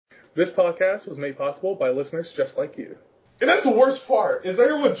This podcast was made possible by listeners just like you. And that's the worst part, is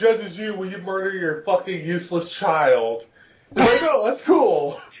everyone judges you when you murder your fucking useless child. You're like, no, that's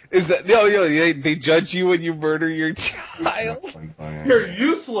cool. Is that they judge you when you murder your child? Your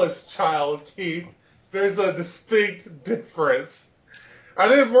useless child, Keith. There's a distinct difference. I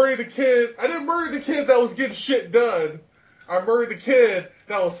didn't murder the kid that was getting shit done. I murdered the kid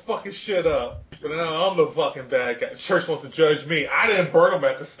that was fucking shit up. But now I'm the fucking bad guy. Church wants to judge me. I didn't burn him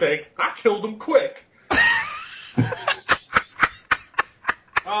at the stake. I killed him quick.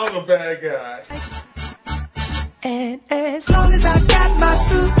 I'm the bad guy. And as long as I got my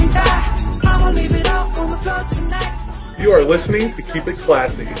suit and tie, I'ma leave it all on the floor tonight. You are listening to Keep It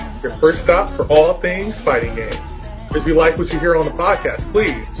Classy, your first stop for all things fighting games. If you like what you hear on the podcast,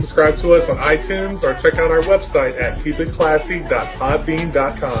 please subscribe to us on iTunes or check out our website at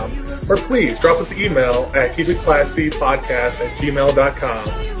keepitclassy.podbean.com, or please drop us an email at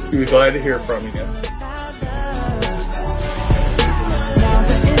keepitclassypodcast@gmail.com. We'd be glad to hear from you. Now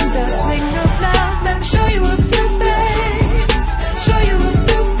the in the swing of love, let me show you a few things. Show you a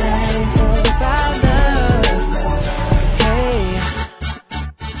few things all about love. Hey.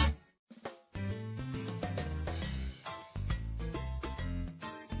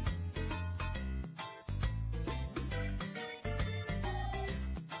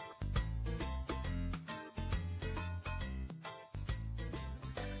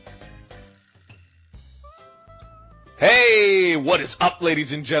 Hey, what is up,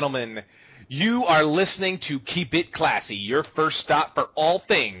 ladies and gentlemen? You are listening to Keep It Classy, your first stop for all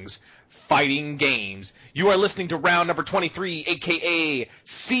things fighting games. You are listening to round number 23, a.k.a.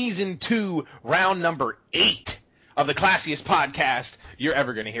 Season 2, round number 8 of the classiest podcast you're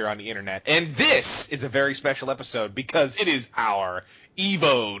ever going to hear on the internet. And this is a very special episode because it is our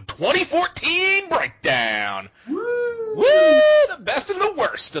EVO 2014 breakdown. Woo! The best and the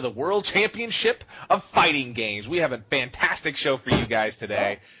worst of the World Championship of Fighting Games. We have a fantastic show for you guys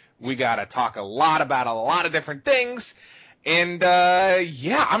today. We got to talk a lot about a lot of different things. And,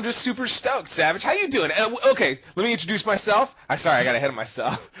 yeah, I'm just super stoked. Savage, how you doing? Okay, let me introduce myself. Sorry, I got ahead of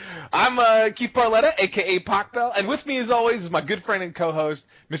myself. I'm Keith Barletta, a.k.a. Pockbell, and with me, as always, is my good friend and co-host,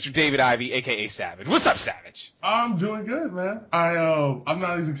 Mr. David Ivey, a.k.a. Savage. What's up, Savage? I'm doing good, man. I'm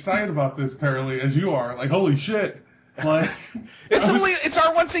not as excited about this, apparently, as you are. Like, holy shit. Like, it's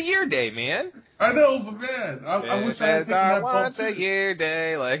our once-a-year day, man. I know, but man, I wish I had taken that bump. It's our once-a-year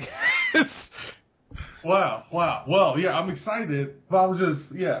day, like... Wow. Well, yeah, I'm excited, but I was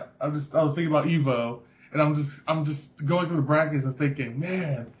thinking about EVO, and I'm just going through the brackets and thinking,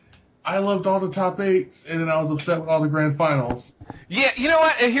 man, I loved all the top 8s, and then I was upset with all the grand finals. Yeah, you know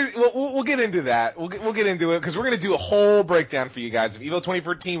what? And here, we'll get into that. We'll get into it, because we're going to do a whole breakdown for you guys of EVO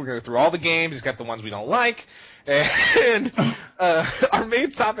 2014. We're going to go through all the games. It's got the ones we don't like. And our main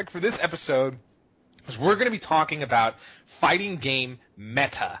topic for this episode is we're going to be talking about fighting game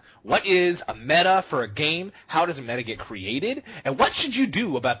meta. What is a meta for a game? How does a meta get created? And what should you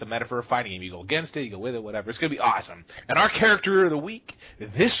do about the meta for a fighting game? You go against it, you go with it, whatever. It's going to be awesome. And our character of the week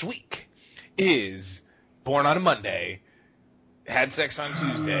this week is born on a Monday, had sex on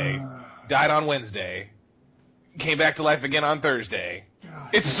Tuesday, died on Wednesday, came back to life again on Thursday.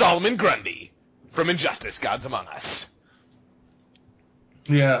 It's Solomon Grundy from Injustice: Gods Among Us.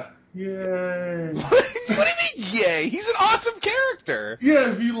 Yeah. Yay. What do you mean, yay? He's an awesome character.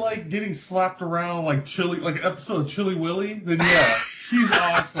 Yeah, if you like getting slapped around like an episode of Chilly Willy, then yeah, he's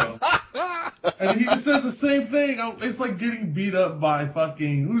awesome. And he just says the same thing. It's like getting beat up by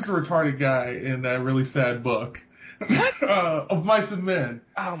who's the retarded guy in that really sad book? Of Mice and Men.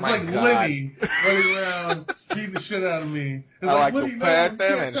 Oh my God. Lenny running around beating the shit out of me. It's I like Lenny, to pat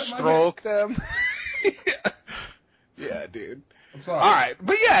them and stroke them. Yeah, dude. I'm sorry. All right,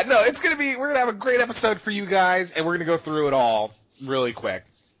 but yeah, no, we're gonna have a great episode for you guys, and we're gonna go through it all really quick.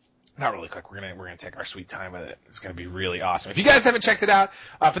 Not really quick. We're gonna take our sweet time with it. It's gonna be really awesome. If you guys haven't checked it out,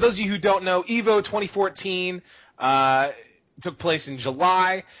 for those of you who don't know, EVO 2014 took place in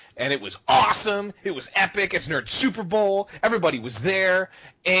July, and it was awesome. It was epic. It's Nerd Super Bowl. Everybody was there,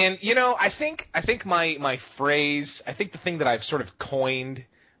 and you know, I think my phrase, I think the thing that I've sort of coined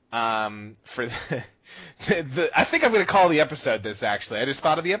for the I think I'm going to call the episode this, actually. I just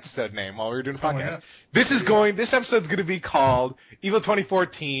thought of the episode name while we were doing the podcast. Yeah. This episode's going to be called EVO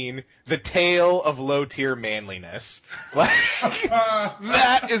 2014, The Tale of Low-Tier Manliness. Like,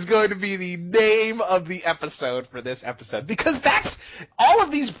 that is going to be the name of the episode for this episode. Because all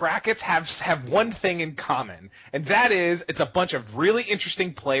of these brackets have one thing in common. And that is, it's a bunch of really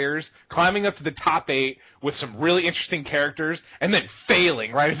interesting players climbing up to the top 8 with some really interesting characters, and then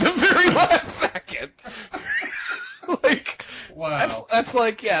failing right at the very last second. Like, Wow. That's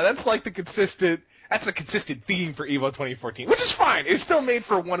like the consistent. That's the consistent theme for Evo 2014, which is fine. It's still made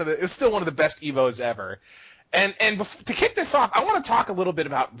for it's still one of the best Evos ever. And to kick this off, I want to talk a little bit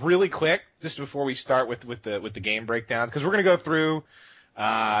about really quick, just before we start with the game breakdowns, because we're gonna go through.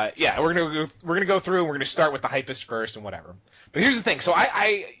 We're gonna go through and we're gonna start with the hypest first and whatever. But here's the thing. So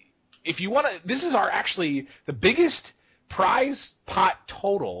if you want to, this is actually the biggest prize pot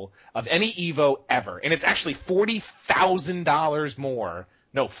total of any Evo ever, and it's actually $40,000 more.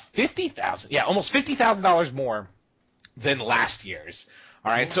 No, $50,000. Yeah, almost $50,000 more than last year's.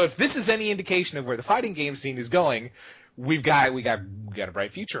 All right. So if this is any indication of where the fighting game scene is going, we got a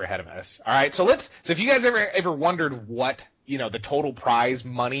bright future ahead of us. All right. So if you guys ever wondered what the total prize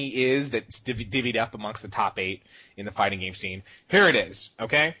money is that's divvied up amongst the top 8 in the fighting game scene, here it is.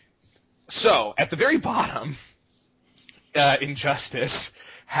 Okay. So at the very bottom, Injustice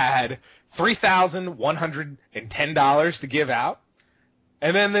had $3,110 to give out.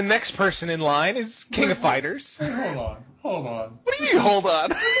 And then the next person in line is King of Fighters. Hey, hold on. What do you mean, hold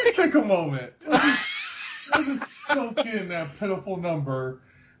on? Take a moment. Let's just soak in that pitiful number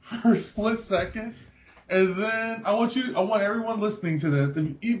for a split second. And then I want everyone listening to this,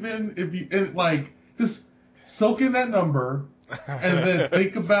 just soak in that number, and then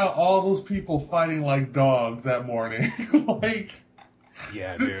think about all those people fighting like dogs that morning.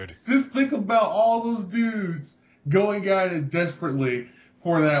 Yeah, dude. Just think about all those dudes going at it desperately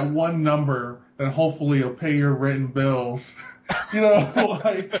for that one number that hopefully will pay your rent and bills. Your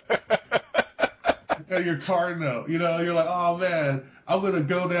car note. You're like, oh man, I'm going to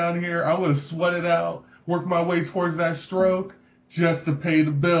go down here, I'm going to sweat it out, work my way towards that stroke just to pay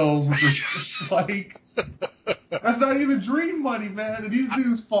the bills, which is that's not even dream money, man. These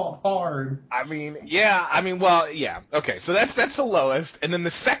dudes fought hard. Okay, so that's the lowest, and then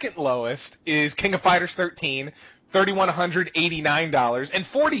the second lowest is King of Fighters 13,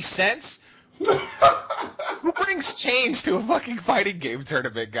 $3,189.40. Who brings change to a fucking fighting game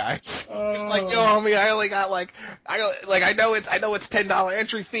tournament, guys? It's like, yo, homie, I only got I know it's $10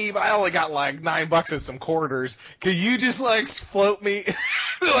 entry fee, but I only got $9 and some quarters. Can you just float me?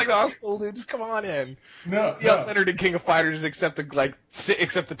 Like, oh, that's cool, dude. Just come on in. No. Entered in King of Fighters except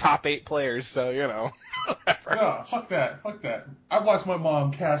the top 8 players. So whatever. No, fuck that. I watched my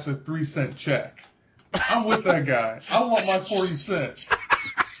mom cash a 3-cent check. I'm with that guy. I want my 40 cents.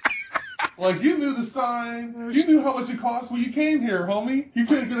 You knew the sign. You knew how much it cost when you came here, homie. You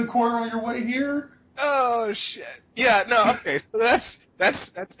couldn't get a quarter on your way here. Oh shit. Yeah. No. Okay. So that's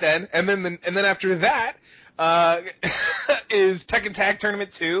 10. And then after that is Tekken Tag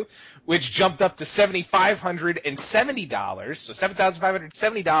Tournament 2, which jumped up to $7,570. So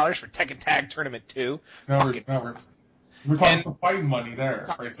 $7,570 for Tekken Tag Tournament 2. Now we're talking some fighting money there,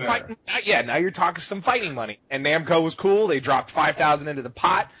 right there. Now you're talking some fighting money. And Namco was cool. They dropped $5,000 into the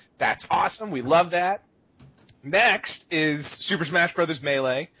pot. That's awesome. We love that. Next is Super Smash Bros.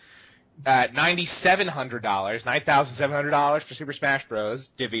 Melee at $9,700 for Super Smash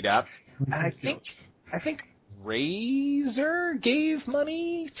Bros. Divvied up. And I think Razer gave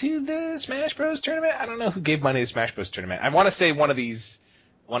money to the Smash Bros. Tournament. I don't know who gave money to the Smash Bros. Tournament. I want to say one of the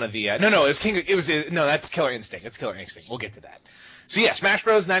that's Killer Instinct. It's Killer Instinct. We'll get to that. So yeah, Smash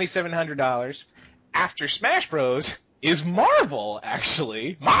Bros. $9,700. After Smash Bros. Is Marvel,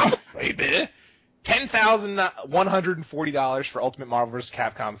 actually. Marvel, baby. $10,140 for Ultimate Marvel vs.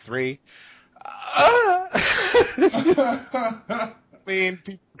 Capcom 3. I mean,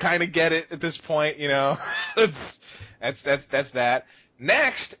 people kind of get it at this point, That's that.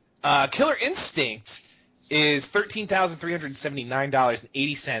 Next, Killer Instinct is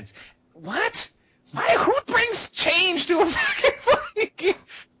 $13,379.80. What? Who brings change to a fucking game?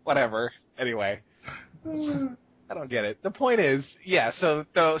 Whatever. Anyway. I don't get it. The point is, so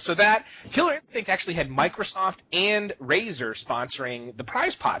that Killer Instinct actually had Microsoft and Razer sponsoring the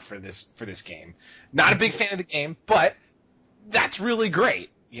prize pot for this game. Not a big fan of the game, but that's really great.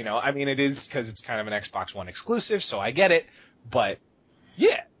 It is because it's kind of an Xbox One exclusive, so I get it. But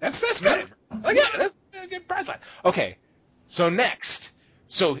yeah, that's good. That's a good prize pot. Okay, so next,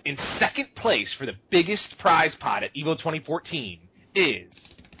 in second place for the biggest prize pot at EVO 2014 is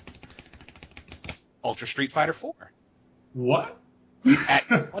Ultra Street Fighter 4. What? At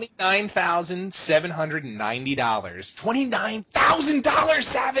 $29,790. $29,000,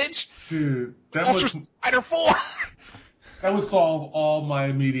 Savage! Dude, Ultra Street Fighter 4! That would solve all my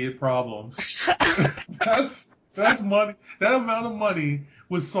immediate problems. That's money. That amount of money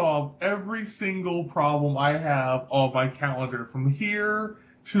would solve every single problem I have on my calendar from here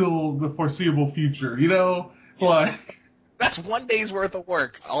till the foreseeable future. That's 1 day's worth of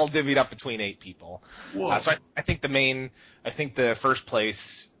work, all divvied up between 8 people. So I think the first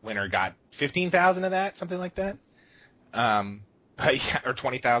place winner got 15,000 of that, something like that. Or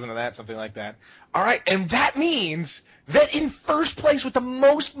 20,000 of that, something like that. All right, and that means that in first place with the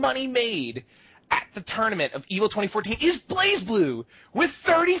most money made at the tournament of EVO 2014 is BlazBlue with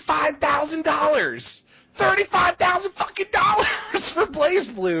 $35,000. $35,000 fucking dollars for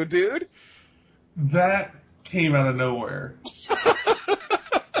BlazBlue, dude. That came out of nowhere.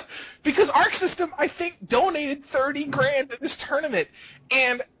 Because Arc System, I think, donated $30,000 to this tournament,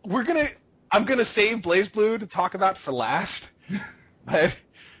 and I'm gonna save BlazBlue to talk about for last.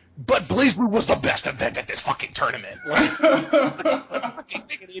 But BlazBlue was the best event at this fucking tournament. Fucking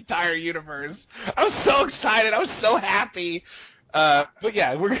thing in the entire universe. I was so excited. I was so happy. But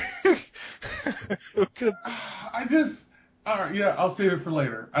yeah, we're gonna. Alright, yeah, I'll save it for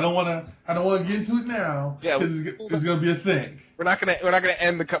later. I don't wanna get into it now. Yeah, it's gonna be a thing. We're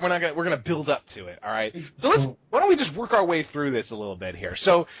gonna build up to it. All right. So why don't we just work our way through this a little bit here?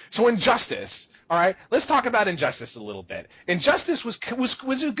 So Injustice. All right. Let's talk about Injustice a little bit. Injustice was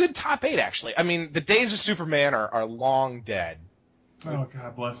a good top 8 actually. I mean, the days of Superman are long dead. Oh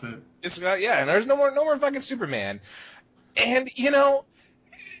God bless it. It's and there's no more fucking Superman. And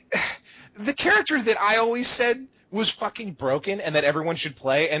the character that I always said was fucking broken and that everyone should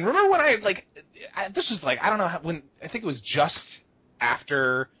play. And remember when this was I don't know when, I think it was just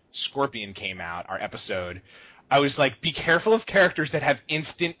after Scorpion came out, our episode, I was like, be careful of characters that have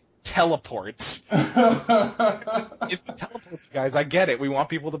instant teleports. Instant teleports, guys, I get it. We want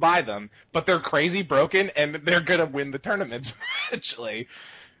people to buy them. But they're crazy broken and they're gonna win the tournaments eventually.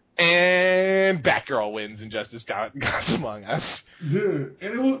 And Batgirl wins Injustice Gods Among Us. Dude,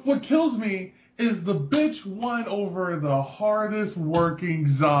 and what kills me is the bitch won over the hardest working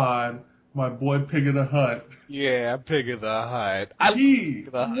Zod, my boy Pig of the Hut. Yeah, Pig of the Hut. He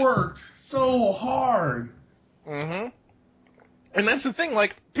worked so hard. Mm-hmm. And that's the thing,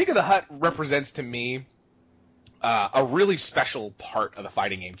 Pig of the Hut represents to me a really special part of the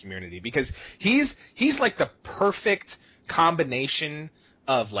fighting game community because he's like the perfect combination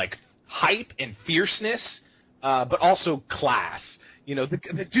of hype and fierceness, but also class.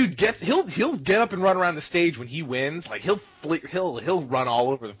 The dude he'll get up and run around the stage when he wins. He'll run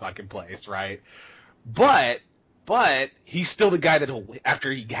all over the fucking place, right? But he's still the guy that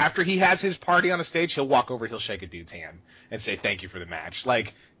after he has his party on a stage, he'll walk over, he'll shake a dude's hand and say thank you for the match.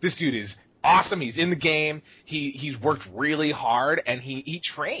 This dude is awesome. He's in the game. He's worked really hard and he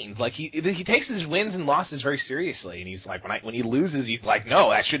trains. He takes his wins and losses very seriously. And he's like, when he loses, he's like,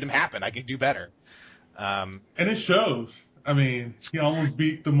 no, that shouldn't have happened. I can do better. And it shows. I mean, he almost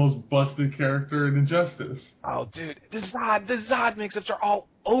beat the most busted character in Injustice. Oh, dude, the Zod mix-ups are all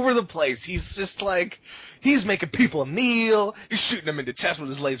over the place. He's just he's making people kneel. He's shooting them in the chest with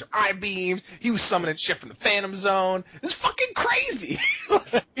his laser eye beams. He was summoning shit from the Phantom Zone. It's fucking crazy.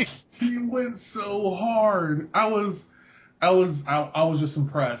 He went so hard. I was just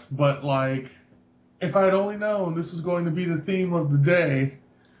impressed. But if I had only known this was going to be the theme of the day,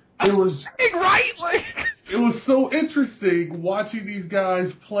 it was right. It was so interesting watching these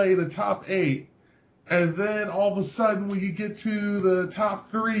guys play the top 8, and then all of a sudden when you get to the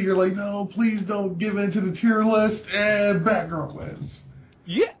top 3, you're like, no, please don't give in to the tier list, and Batgirl wins.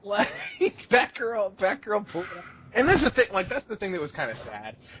 Yeah, Batgirl pulled it. And that's the thing. That's the thing that was kind of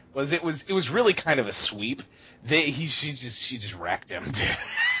sad. It was really kind of a sweep. She just wrecked him.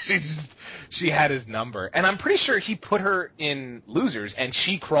 She had his number, and I'm pretty sure he put her in losers, and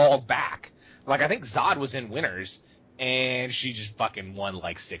she crawled back. I think Zod was in winners, and she just fucking won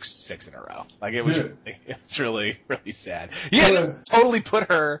six in a row. It's really, really sad. Yeah, he totally put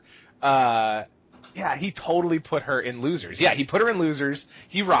her. He totally put her in losers. Yeah, he put her in losers.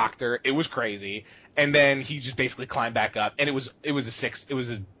 He rocked her. It was crazy, and then he just basically climbed back up, and it was a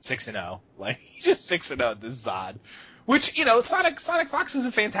 6-0. He just 6-0 this Zod. Which, Sonic Fox is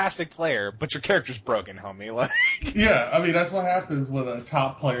a fantastic player, but your character's broken, homie. Yeah, I mean, that's what happens when a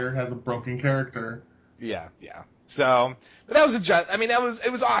top player has a broken character. Yeah. So, but that was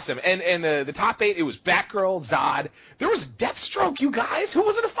it was awesome. And the top 8, it was Batgirl, Zod. There was Deathstroke, you guys, who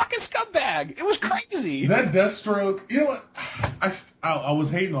wasn't a fucking scumbag. It was crazy. That Deathstroke, you know what? I was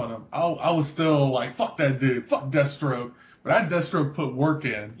hating on him. I was still fuck that dude. Fuck Deathstroke. But that Deathstroke put work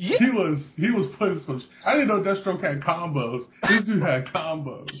in. Yeah. He was putting some. I didn't know Deathstroke had combos. This dude had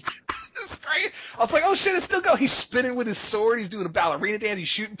combos. That's great. I was like, oh shit, it's still go. He's spinning with his sword. He's doing a ballerina dance. He's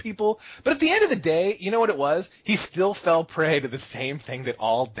shooting people. But at the end of the day, you know what it was? He still fell prey to the same thing that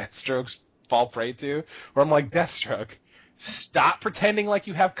all Deathstrokes fall prey to. Where I'm like, Deathstroke, stop pretending like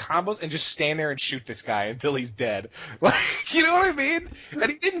you have combos and just stand there and shoot this guy until he's dead. Like, you know what I mean? And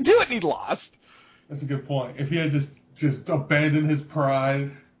he didn't do it and he lost. That's a good point. If he had just abandoned his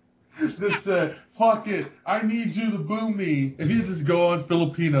pride, just said, fuck it, I need you to boo me. If he had just go on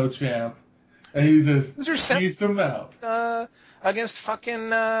Filipino champ, and he just squeezed him out. Against fucking,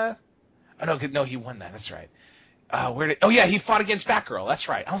 no, he won that, that's right. He fought against Batgirl, that's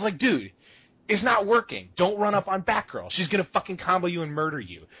right. I was like, dude, it's not working. Don't run up on Batgirl. She's gonna fucking combo you and murder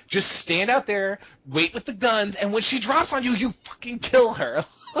you. Just stand out there, wait with the guns, and when she drops on you, you fucking kill her.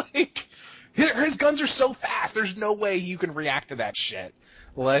 Like, his guns are so fast, there's no way you can react to that shit.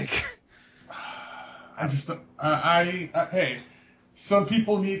 Like, hey, some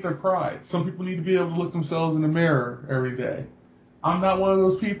people need their pride. Some people need to be able to look themselves in the mirror every day. I'm not one of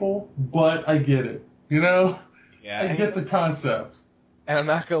those people, but I get it. You know? Yeah. I get the concept. And I'm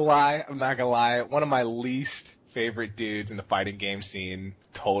not gonna lie, one of my least favorite dudes in the fighting game scene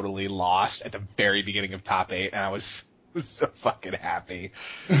totally lost at the very beginning of Top 8, and I was so fucking happy.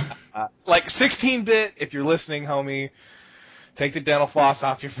 Like 16-bit, if you're listening, homie, take the dental floss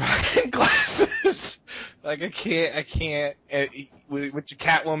off your fucking glasses. Like, I can't. With your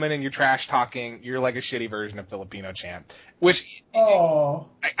Catwoman and your trash talking, you're like a shitty version of Filipino champ. Which,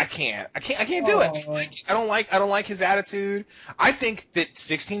 I can't do it. Like, I don't like his attitude. I think that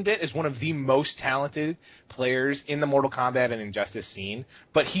 16-bit is one of the most talented players in the Mortal Kombat and Injustice scene,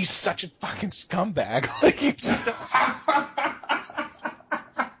 but he's such a fucking scumbag. Like, he's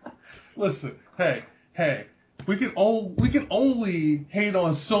Listen, hey. We can only hate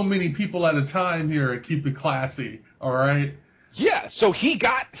on so many people at a time here and keep it classy, all right? Yeah, so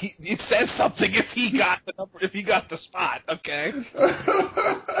it says something if he got the spot, okay?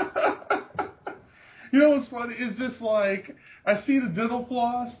 You know what's funny? It's just like, I see the dental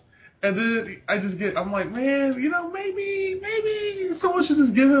floss, and then I'm like, man, you know, maybe someone should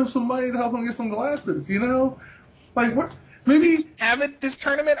just give him some money to help him get some glasses, you know? Like, what? Maybe did he have it this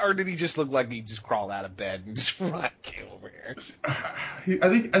tournament, or did he just look like he just crawled out of bed and just came over here?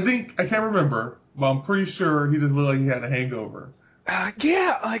 I can't remember, but I'm pretty sure he just looked like he had a hangover.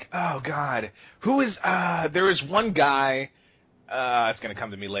 Yeah, like, oh god, there was one guy. It's gonna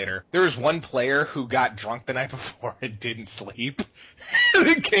come to me later. There was one player who got drunk the night before and didn't sleep, and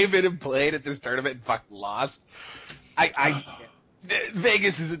then came in and played at this tournament and fucking lost.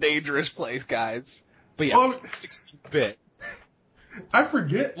 Vegas is a dangerous place, guys. But yeah, 16-bit. I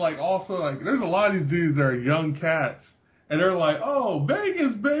forget, like, also, like, there's a lot of these dudes that are young cats, and they're like, oh,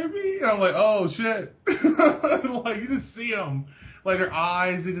 Vegas, baby! And I'm like, oh, shit. Like, you just see them. Like, their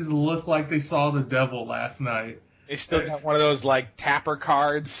eyes, they just look like they saw the devil last night. They still got one of those, like, tapper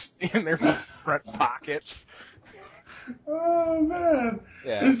cards in their front pockets. Oh, man.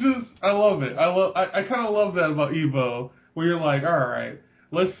 Yeah. It's just, I love it. I kind of love that about Evo, where you're like, all right,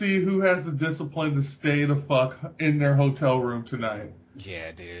 let's see who has the discipline to stay the fuck in their hotel room tonight.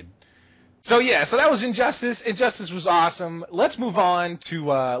 Yeah, dude. So that was Injustice. Injustice was awesome. Let's move on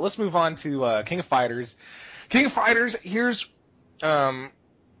to King of Fighters. King of Fighters. Here's okay.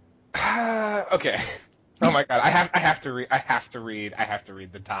 Oh my god, I have to read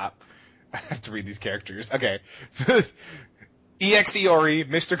the top. I have to read these characters. Okay. EX Iori,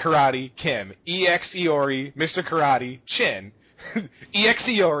 Mr. Karate, Kim. EX Iori, Mr. Karate, Chin. EX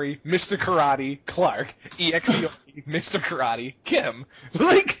Iori, Mr. Karate, Clark. EX Iori, Mr. Karate, Kim.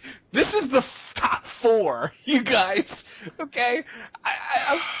 Like, this is the top 4, you guys. Okay?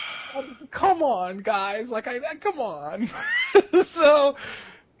 Come on, guys. Like, come on. So,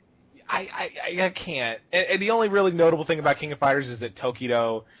 I can't. And the only really notable thing about King of Fighters is that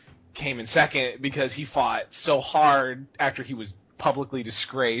Tokido came in second because he fought so hard after he was publicly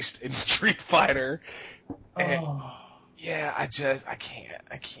disgraced in Street Fighter. And, yeah, I can't.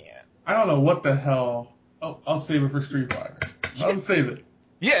 I don't know what the hell. Oh, I'll save it for Street Fighter. I'll save it.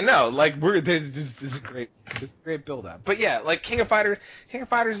 Yeah, no, like this is a great build up. But yeah, like King of Fighters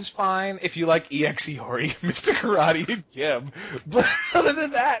is fine if you like EX Iori, Mr. Karate, and Kim. But other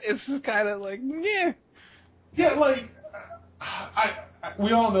than that, it's just kind of like, yeah. Yeah, like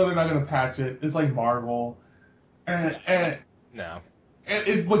we all know they're not gonna patch it. It's like Marvel, and no.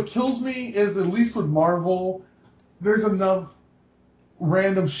 And what kills me is, at least with Marvel, there's enough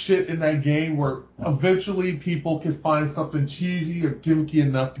random shit in that game where eventually people can find something cheesy or gimmicky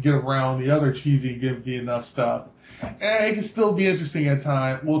enough to get around the other cheesy and gimmicky enough stuff. And it can still be interesting at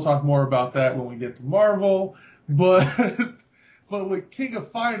times. We'll talk more about that when we get to Marvel. But with King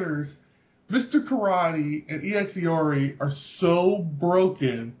of Fighters, Mr. Karate and EX Iori are so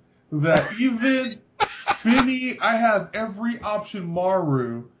broken that even Benny, I have every option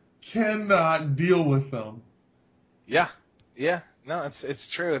Maru, cannot deal with them. Yeah. Yeah, no, it's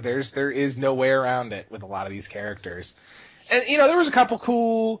true. There is no way around it with a lot of these characters. And there was a couple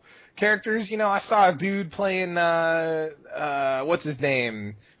cool characters. I saw a dude playing what's his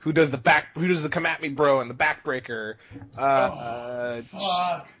name? Who does the come at me bro and the backbreaker?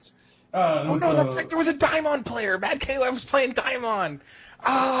 Fuck. Oh no, that's right. There was a Daimon player. Mad Caleb was playing Daimon.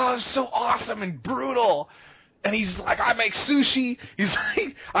 Oh, so awesome and brutal. And he's like, I make sushi. He's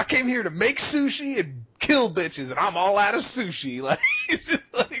like, I came here to make sushi and kill bitches, and I'm all out of sushi. Like, he's just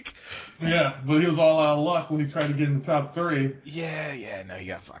like, yeah, but he was all out of luck when he tried to get in the top 3. Yeah, no, he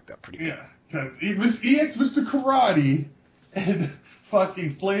got fucked up pretty good. Yeah, because EX Mr. Karate and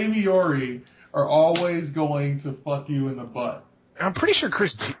fucking Flame Iori are always going to fuck you in the butt. I'm pretty sure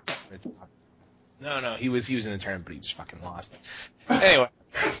Chris G. No, he was in the tournament, but he just fucking lost. Anyway.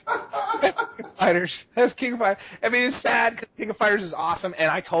 That's King of Fighters. I mean, it's sad because King of Fighters is awesome, and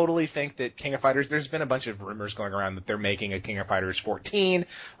I totally think that King of Fighters, there's been a bunch of rumors going around that they're making a King of Fighters 14,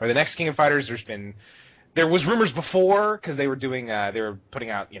 or the next King of Fighters. There was rumors before, because they were putting out, they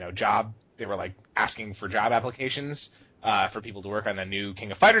were like asking for job applications, for people to work on a new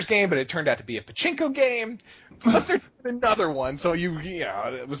King of Fighters game, but it turned out to be a pachinko game, but they're doing another one, so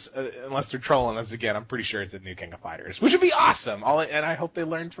it was, unless they're trolling us again, I'm pretty sure it's a new King of Fighters, which would be awesome, and I hope they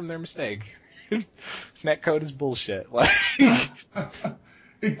learned from their mistake. Netcode is bullshit. Like,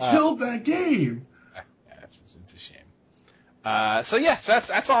 it killed that game. Yeah, it's a shame. So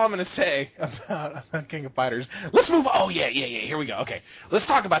that's all I'm gonna say about King of Fighters. Let's move on. Oh yeah, here we go. Okay. Let's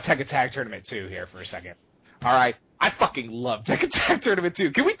talk about Tekken Tag Tournament 2 here for a second. Alright. I fucking love Tekken Tag Tournament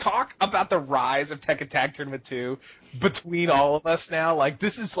 2. Can we talk about the rise of Tekken Tag Tournament 2 between all of us now? Like,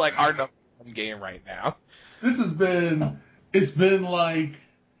 this is like our number one game right now. It's been like,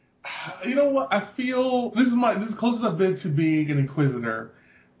 you know what? I feel this is the closest I've been to being an Inquisitor.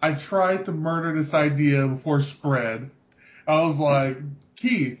 I tried to murder this idea before it spread. I was like,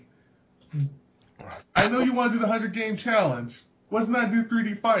 Keith, I know you want to do the 100 game challenge. Let's not do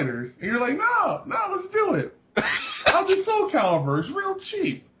 3D fighters. And you're like, no, let's do it. I'll do Soul Calibur. It's real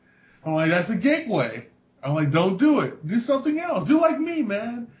cheap. I'm like, that's a gateway. I'm like, don't do it. Do something else. Do like me,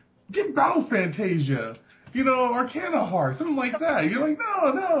 man. Get Battle Fantasia. Arcana Heart, something like that. You're like,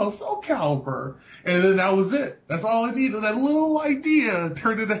 no, Soul Calibur. And then that was it. That's all I needed. That little idea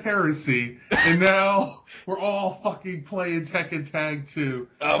turned into heresy. And now we're all fucking playing Tekken Tag 2.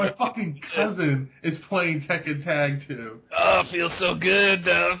 My fucking cousin is playing Tekken Tag 2. Oh, it feels so good,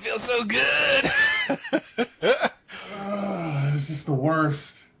 though. It feels so good. It's just the worst.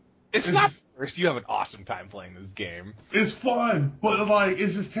 It's not the worst. You have an awesome time playing this game. It's fun, but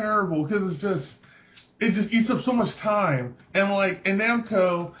it's just terrible because it just eats up so much time. And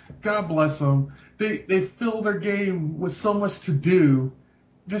Namco, God bless them, they fill their game with so much to do.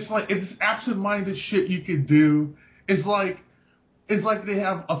 It's absent-minded shit you could do. It's like they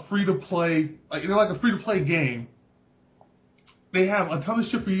have a free-to-play, they're like a free-to-play game. They have a ton of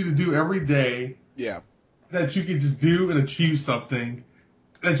shit for you to do every day. Yeah. That you can just do and achieve something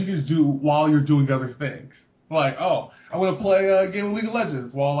that you can just do while you're doing other things. Like, I'm going to play a game of League of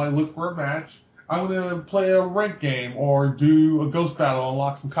Legends while I look for a match. I'm going to play a rank game or do a ghost battle,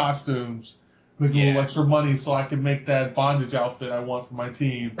 unlock some costumes, make a little extra money so I can make that bondage outfit I want for my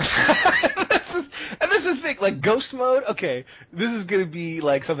team. And this is the thing, like Ghost Mode, okay, this is going to be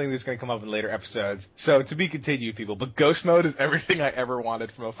like something that's going to come up in later episodes, so to be continued, people, but Ghost Mode is everything I ever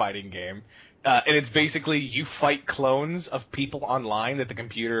wanted from a fighting game. And it's basically you fight clones of people online that the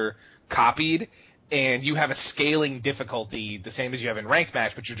computer copied, and you have a scaling difficulty the same as you have in Ranked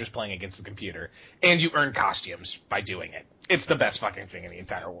Match, but you're just playing against the computer. And you earn costumes by doing it. It's the best fucking thing in the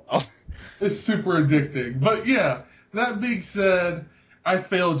entire world. It's super addicting. But yeah, that being said, I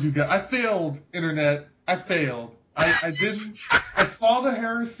failed you guys. I failed, Internet. I failed. I didn't, I saw the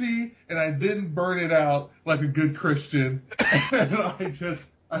heresy, and I didn't burn it out like a good Christian. And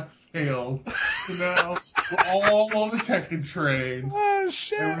I failed. So now we're all on the Tekken train. Oh,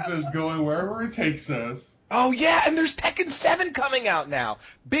 shit. And we're just going wherever it takes us. Oh, yeah, and there's Tekken 7 coming out now.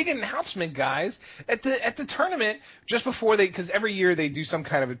 Big announcement, guys. At the tournament, just before because every year they do some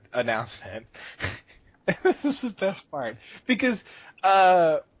kind of announcement. This is the best part. Because,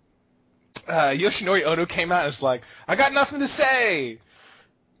 Yoshinori Ono came out and was like, I got nothing to say.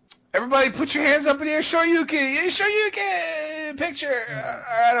 Everybody put your hands up in the air, Shoryuken! Shoryuken! Picture!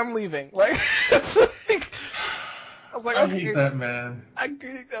 Alright, I'm leaving. Like, it's like, I was like, okay. I hate that, man.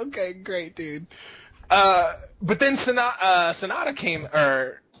 Okay, great, dude. But then Sonata came,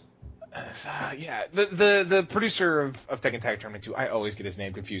 the producer of Tekken Tag Tournament 2, I always get his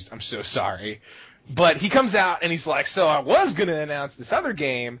name confused, I'm so sorry. But he comes out and he's like, so I was gonna announce this other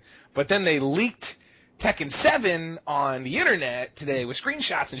game, but then they leaked Tekken 7 on the internet today with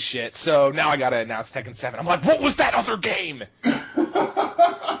screenshots and shit, so now I gotta announce Tekken 7. I'm like, what was that other game?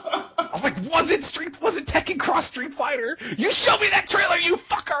 I was like, was it Tekken Cross Street Fighter? You show me that trailer, you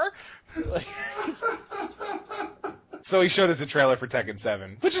fucker! So he showed us a trailer for Tekken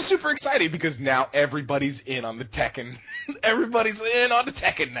 7, which is super exciting because now everybody's in on the Tekken. Everybody's in on the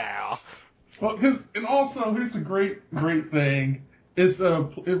Tekken now. Well, and also, here's a great thing. It's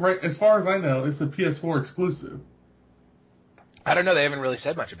right as far as I know, it's a PS4 exclusive. I don't know. They haven't really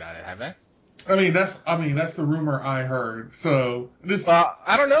said much about it, have they? I mean, that's the rumor I heard. So this.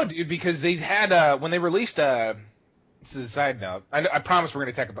 I don't know, dude, because they had when they released. This is a side note. I promise we're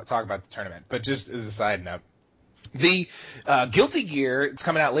going to talk about the tournament, but just as a side note, the Guilty Gear, it's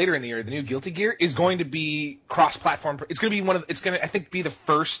coming out later in the year. The new Guilty Gear is going to be cross-platform. It's going to be I think, be the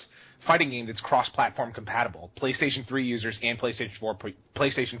first fighting game that's cross-platform compatible. PlayStation 3 users and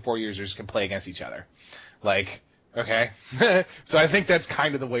PlayStation 4 users can play against each other. Like, okay. So I think that's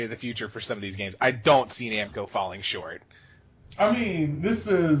kind of the way of the future for some of these games. I don't see Namco falling short. I mean, this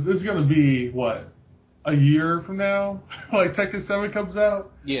is going to be, what, a year from now? Like Tekken 7 comes out?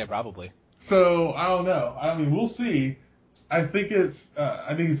 Yeah, probably. So, I don't know. I mean, we'll see. I think it's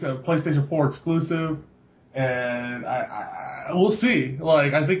a PlayStation 4 exclusive, and we'll see.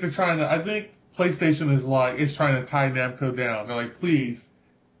 Like, I think PlayStation is trying to tie Namco down. They're like, please,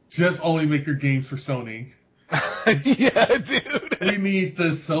 just only make your games for Sony. Yeah, dude. We need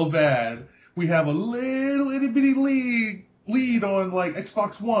this so bad. We have a little itty bitty lead on, like,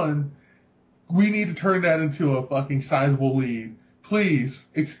 Xbox One. We need to turn that into a fucking sizable lead. Please,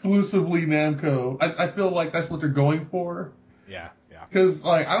 exclusively Namco. I feel like that's what they're going for. Yeah. Because,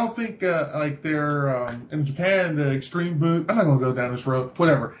 like, I don't think, they're, in Japan, the Extreme Boot, I'm not going to go down this road.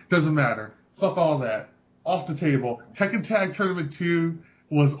 Whatever. Doesn't matter. Fuck all that. Off the table. Tekken Tag Tournament 2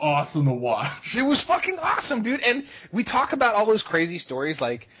 was awesome to watch. It was fucking awesome, dude. And we talk about all those crazy stories.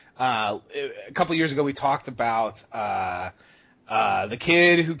 Like, a couple years ago we talked about, the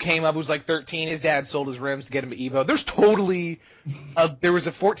kid who came up who was like 13, his dad sold his rims to get him to Evo. There's totally, there was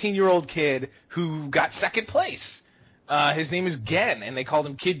a 14-year-old kid who got second place. His name is Gen, and they called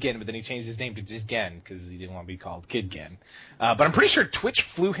him Kid Gen, but then he changed his name to just Gen because he didn't want to be called Kid Gen. But I'm pretty sure Twitch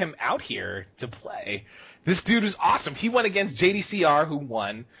flew him out here to play. This dude was awesome. He went against JDCR, who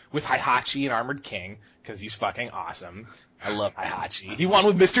won with Heihachi and Armored King because he's fucking awesome. I love Heihachi. He won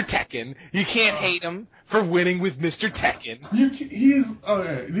with Mr. Tekken. You can't hate him for winning with Mr. Tekken.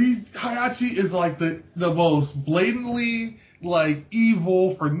 Heihachi is like the most blatantly, like,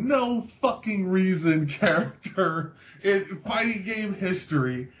 evil for no fucking reason character in fighting game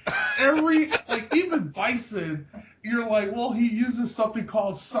history. Even Bison, you're like, well, he uses something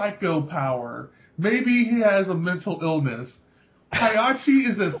called psycho power. Maybe he has a mental illness. Heihachi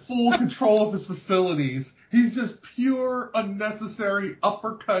is in full control of his facilities. He's just pure, unnecessary,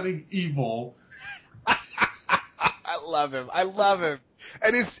 uppercutting evil. I love him.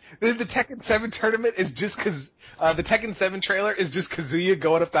 And the Tekken 7 tournament is just because, the Tekken 7 trailer is just Kazuya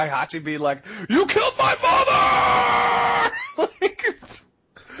going up to Heihachi being like, you killed my mother!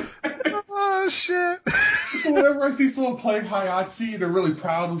 Oh, shit. So whenever I see someone playing Heihachi, they're really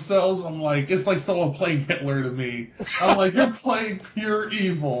proud of themselves. I'm like, it's like someone playing Hitler to me. I'm like, you're playing pure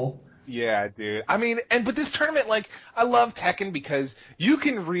evil. Yeah, dude. I mean, but this tournament, like, I love Tekken because you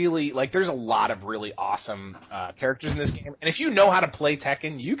can really, like, there's a lot of really awesome characters in this game. And if you know how to play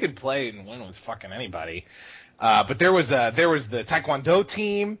Tekken, you can play and win with fucking anybody. But there was the Taekwondo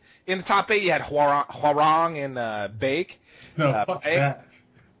team in the top 8. You had Hwarang and Bake. No, fuck that.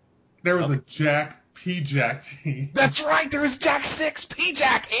 There was a Jack P-Jack team. That's right, there was Jack 6,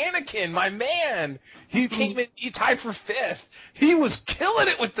 P-Jack, Anakin, my man. He came in, he tied for 5th. He was killing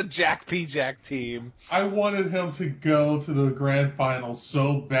it with the Jack P-Jack team. I wanted him to go to the grand finals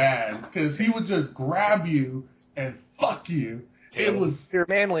so bad, because he would just grab you and fuck you. It was pure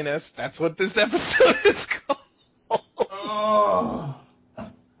manliness. That's what this episode is called. Oh.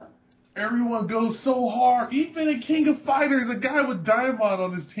 Everyone goes so hard. Even in King of Fighters, a guy with Diamond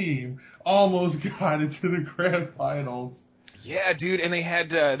on his team almost got into the grand finals. Yeah, dude, and they had,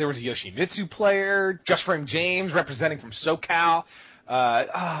 there was a Yoshimitsu player, Just Frame James representing from SoCal.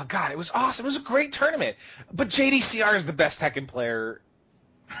 Oh, God, it was awesome. It was a great tournament. But JDCR is the best Tekken player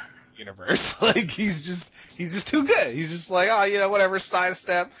universe. Like, he's just too good. He's just like, oh, you know, whatever,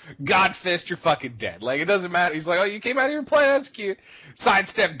 sidestep, God Fist, you're fucking dead. Like, it doesn't matter. He's like, oh, you came out here and play, that's cute.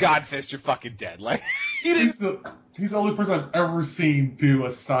 Sidestep, God Fist, you're fucking dead. Like, he's the only person I've ever seen do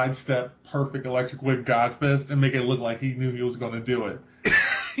a sidestep perfect electric whip God Fist and make it look like he knew he was going to do it.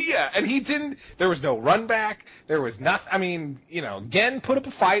 Yeah, and he didn't, there was no run back, there was nothing. I mean, you know, Gen put up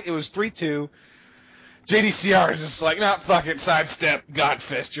a fight, it was 3-2. JDCR is just like, nah, fuck it, sidestep,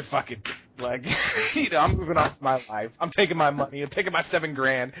 Godfist, you're fucking, like, I'm moving on with my life. I'm taking my money, I'm taking my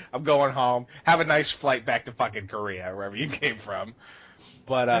 $7,000, I'm going home, have a nice flight back to fucking Korea, wherever you came from.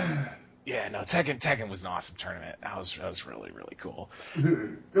 But, yeah, no, Tekken was an awesome tournament. That was really, really cool.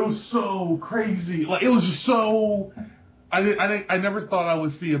 Dude, it was so crazy. Like, it was just so... I never thought I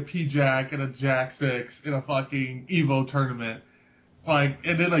would see a P-Jack and a Jack 6 in a fucking EVO tournament. Like,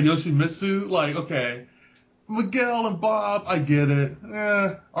 and then a Yoshimitsu, like, okay, Miguel and Bob, I get it.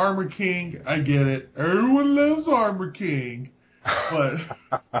 Armor King, I get it. Everyone loves Armor King. But...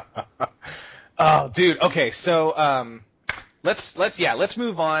 Oh, dude, okay, so, let's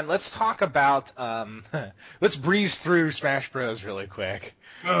move on. Let's talk about, let's breeze through Smash Bros. Really quick.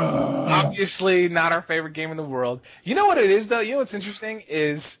 Obviously, not our favorite game in the world. You know what it is, though? You know what's interesting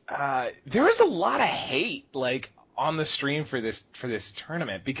is, there was a lot of hate, like, on the stream for this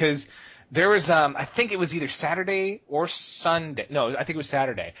tournament, because there was, I think it was either Saturday or Sunday. No, I think it was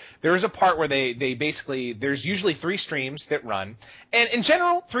Saturday. There was a part where they basically, there's usually 3 streams that run, and in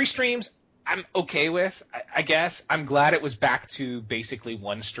general, 3 streams, I'm okay with, I guess. I'm glad it was back to basically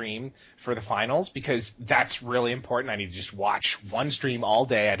 1 stream for the finals, because that's really important. I need to just watch 1 stream all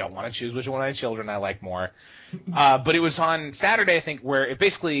day. I don't want to choose which one of my children I like more. But it was on Saturday, I think, where it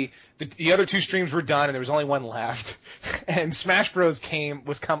basically, the other 2 streams were done and there was only 1 left. And Smash Bros. came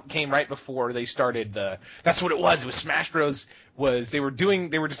right before they started that's what it was. It was Smash Bros. They were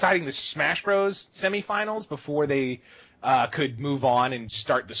deciding the Smash Bros. Semifinals before they could move on and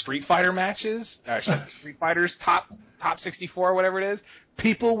start the Street Fighter matches, Street Fighter's top 64, whatever it is.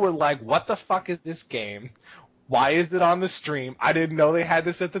 People were like, what the fuck is this game? Why is it on the stream? I didn't know they had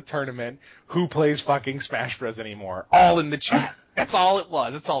this at the tournament. Who plays fucking Smash Bros. Anymore? All in the chat. That's all it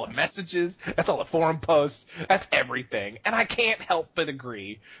was. That's all the messages. That's all the forum posts. That's everything. And I can't help but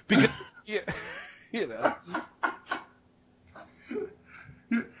agree. Because, you know.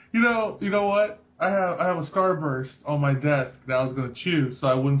 You know what? I have a Starburst on my desk that I was going to choose, so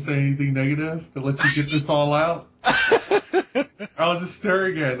I wouldn't say anything negative to let you get this all out. I was just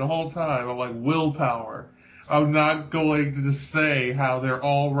staring at it the whole time. I'm like, willpower. I'm not going to just say how they're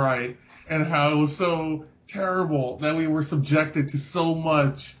all right and how it was so terrible that we were subjected to so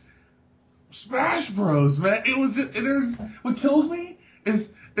much Smash Bros, man. It was just, what kills me is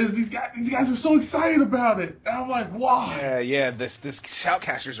these guys are so excited about it. And I'm like, why? Yeah, this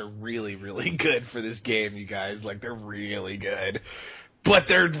shoutcasters are really, really good for this game, you guys. Like, they're really good. But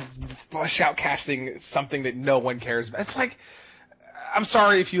they're shoutcasting something that no one cares about. It's like, I'm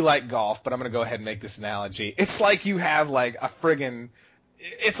sorry if you like golf, but I'm going to go ahead and make this analogy. It's like you have like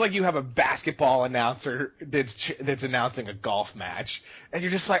it's like you have a basketball announcer that's announcing a golf match, and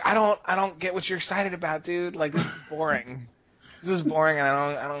you're just like, I don't get what you're excited about, dude. Like, this is boring. This is boring, and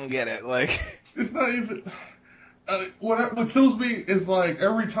I don't get it. Like, it's not even. What kills me is like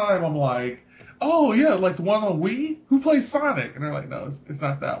every time I'm like, oh yeah, like the one on Wii. Who plays Sonic? And they're like, no, it's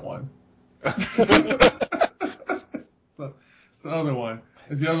not that one. It's the other one.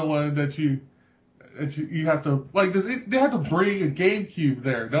 It's the other one that you have to like. They have to bring a GameCube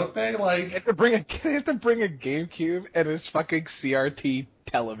there, don't they? Like, they have to bring a GameCube and it's fucking CRT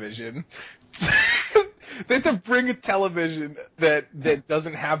television. They have to bring a television that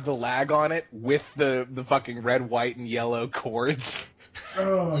doesn't have the lag on it with the fucking red, white, and yellow cords.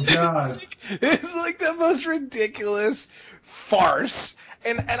 Oh god! It's like the most ridiculous farce,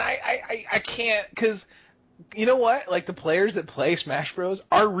 and I can't, because you know what? Like, the players that play Smash Bros.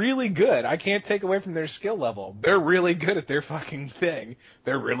 Are really good. I can't take away from their skill level. They're really good at their fucking thing.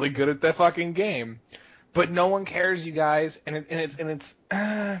 They're really good at the fucking game, but no one cares, you guys, and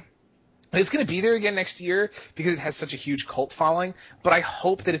it's going to be there again next year because it has such a huge cult following. But I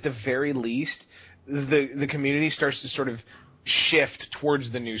hope that at the very least, the community starts to sort of shift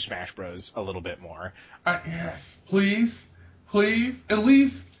towards the new Smash Bros. A little bit more. Yes, please. At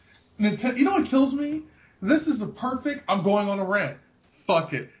least Nintendo. You know what kills me? This is I'm going on a rant.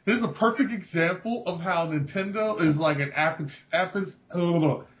 Fuck it. This is a perfect example of how Nintendo is like an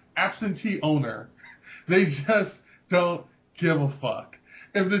absentee owner. They just don't give a fuck.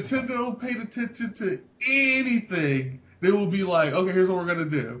 If Nintendo paid attention to anything, they will be like, okay, here's what we're gonna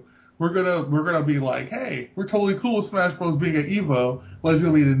do. We're gonna be like, hey, we're totally cool with Smash Bros. Being at EVO, but it's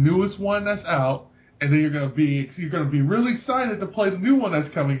gonna be the newest one that's out, and then you're gonna be really excited to play the new one that's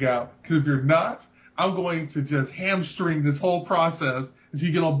coming out. Because if you're not, I'm going to just hamstring this whole process until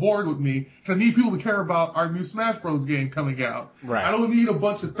you get on board with me. Because I need people to care about our new Smash Bros. Game coming out. Right. I don't need a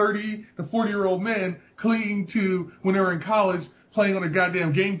bunch of 30 to 40-year-old men clinging to when they were in college playing on a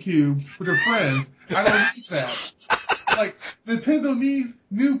goddamn GameCube with their friends. I don't need that. like Nintendo needs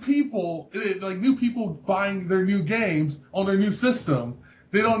new people, like new people buying their new games on their new system.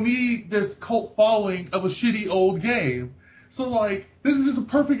 They don't need this cult following of a shitty old game. So like, this is just a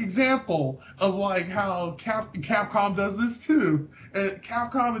perfect example of like how Capcom does this too. And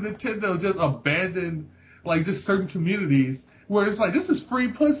Capcom and Nintendo just abandon like just certain communities where it's like, this is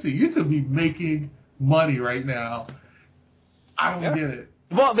free pussy. You could be making money right now. I don't get it.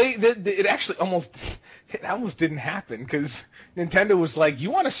 Well, it actually almost didn't happen because Nintendo was like,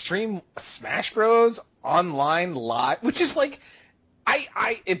 you want to stream Smash Bros. Online live, which is like,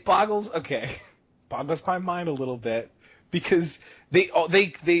 it boggles my mind a little bit because they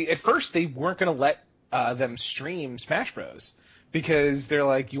at first they weren't going to let them stream Smash Bros. Because they're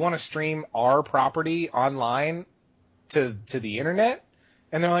like, you want to stream our property online to the internet?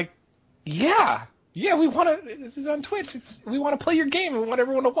 And they're like, yeah, we want to, this is on Twitch, we want to play your game, we want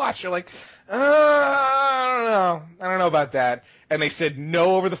everyone to watch. They're like, I don't know about that. And they said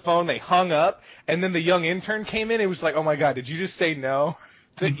no over the phone, they hung up, and then the young intern came in, it was like, oh my god, did you just say no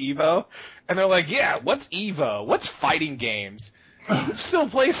to Evo? And they're like, yeah, what's Evo? What's fighting games? Who still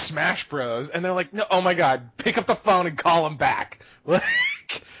plays Smash Bros? And they're like, no, oh my god, pick up the phone and call him back. Like,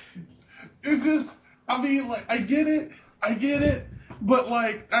 it's just, I mean, like, I get it, but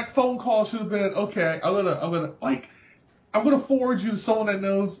like, that phone call should have been, okay, I'm gonna forward you to someone that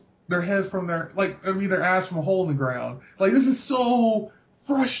knows their head from their, their ass from a hole in the ground. Like, this is so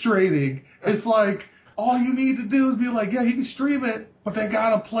frustrating. It's like, all you need to do is be like, yeah, you can stream it, but they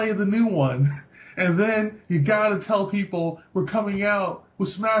gotta play the new one. And then you gotta tell people we're coming out with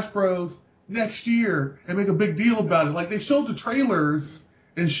Smash Bros. Next year and make a big deal about it. Like, they showed the trailers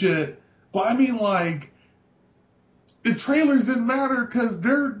and shit, but I mean, like, the trailers didn't matter because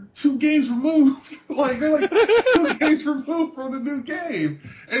they're 2 games removed. Like, they're like 2 games removed from the new game.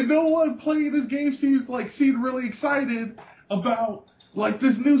 And no one playing this game seemed really excited about, like,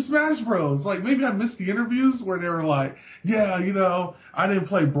 this new Smash Bros. Like, maybe I missed the interviews where they were like, yeah, I didn't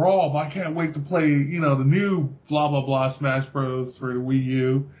play Brawl, but I can't wait to play, the new blah, blah, blah Smash Bros. For the Wii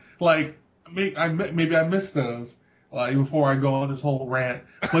U. Like, maybe I missed those, like, before I go on this whole rant.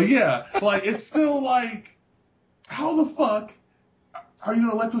 But yeah, like, it's still like, how the fuck are you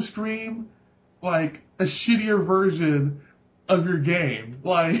gonna let them stream, like, a shittier version of your game?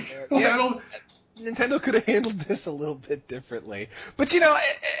 Like, yeah. Nintendo could have handled this a little bit differently. But,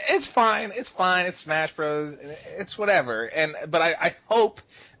 it's fine. It's fine. It's Smash Bros. It's whatever. But I hope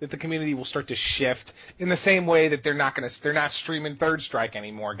that the community will start to shift in the same way that they're not streaming Third Strike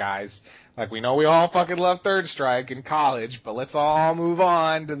anymore, guys. Like, we know we all fucking love Third Strike in college, but let's all move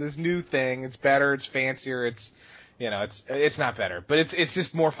on to this new thing. It's better. It's fancier. It's not better, but it's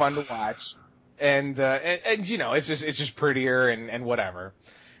just more fun to watch. And it's just prettier and whatever.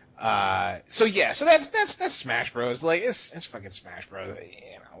 So that's Smash Bros. Like, it's fucking Smash Bros.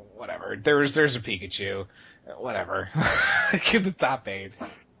 Whatever. There's a Pikachu, whatever. Give the top 8.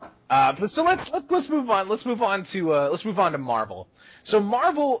 But so let's move on. Let's move on to Marvel. So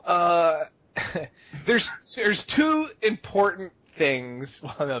Marvel, there's 2 important things.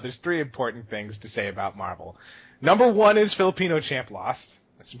 Well, no, there's 3 important things to say about Marvel. Number 1 is Filipino champ lost.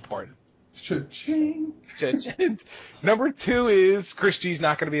 That's important. Cha-ching. Number 2 is Chris G's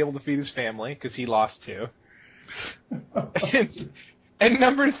not going to be able to feed his family because he lost too. and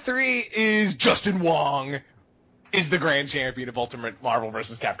number 3 is Justin Wong is the grand champion of Ultimate Marvel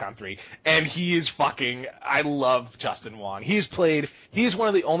vs. Capcom 3. And he is I love Justin Wong. He is one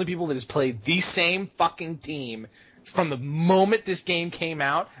of the only people that has played the same fucking team from the moment this game came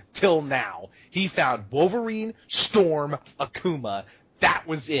out till now. He found Wolverine, Storm, Akuma. That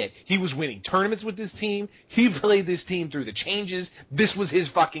was it. He was winning tournaments with this team. He played this team through the changes. This was his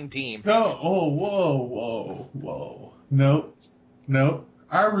fucking team. No, whoa. Nope.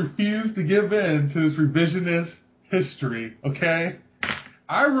 I refuse to give in to this revisionist history, okay?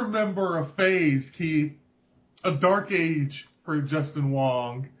 I remember a phase, Keith, a dark age for Justin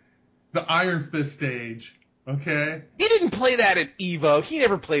Wong, the Iron Fist age. Okay? He didn't play that at EVO. He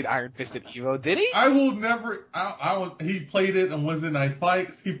never played Iron Fist at EVO, did he? He played it on Wednesday Night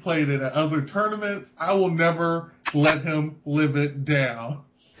Fights. He played it at other tournaments. I will never let him live it down.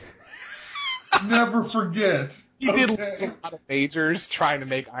 Never forget. He did lose a lot of majors trying to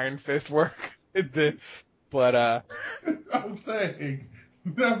make Iron Fist work. But, I'm saying,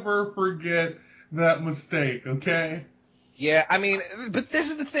 never forget that mistake, okay? Yeah, I mean, but this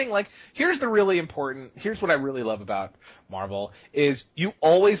is the thing, like, here's what I really love about Marvel, is you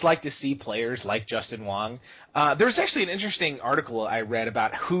always like to see players like Justin Wong. There's actually an interesting article I read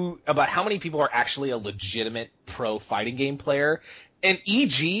about how many people are actually a legitimate pro fighting game player, and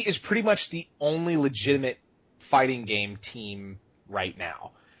EG is pretty much the only legitimate fighting game team right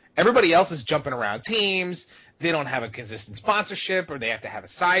now. Everybody else is jumping around teams. They don't have a consistent sponsorship, or they have to have a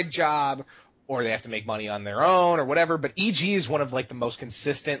side job, or they have to make money on their own, or whatever. But EG is one of like the most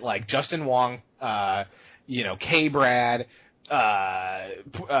consistent, like Justin Wong, K-Brad,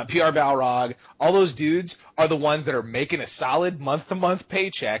 PR Balrog, all those dudes are the ones that are making a solid month-to-month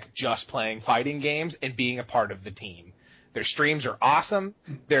paycheck just playing fighting games and being a part of the team. Their streams are awesome.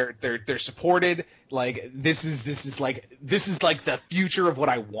 They're supported. Like this is like the future of what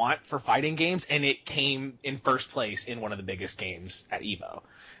I want for fighting games, and it came in first place in one of the biggest games at EVO.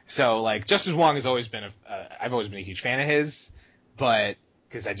 So like Justin Wong has always been I've always been a huge fan of his, but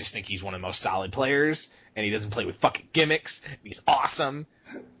because I just think he's one of the most solid players, and he doesn't play with fucking gimmicks. And he's awesome.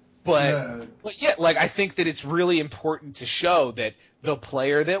 But yeah, like I think that it's really important to show that the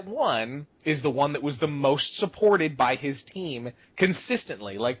player that won is the one that was the most supported by his team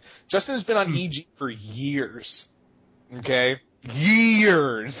consistently. Like Justin has been on EG for years. Okay?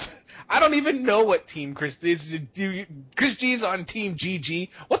 Years. I don't even know what team Chris is. Chris G's on Team GG.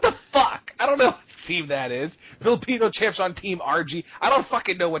 What the fuck? I don't know what team that is. Filipino Champ's on Team RG. I don't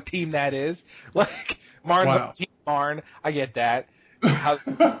fucking know what team that is. Like, Marn's on Team Marn. I get that. Yeah,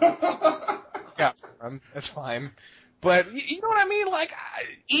 that's fine. But, you know what I mean? Like,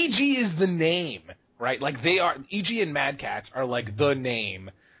 EG is the name, right? Like, they are, EG and Mad Catz are like the name.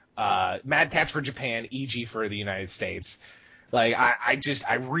 Mad Catz for Japan, EG for the United States. Like,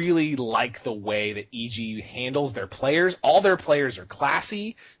 I really like the way that EG handles their players. All their players are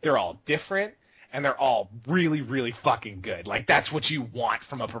classy, they're all different, and they're all really, really fucking good. Like, that's what you want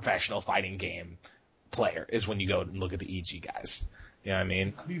from a professional fighting game player, is when you go and look at the EG guys. You know what I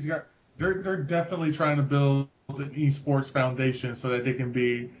mean? These guys, they're definitely trying to build an esports foundation so that they can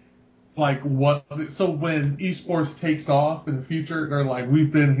be like what. So when esports takes off in the future, they're like,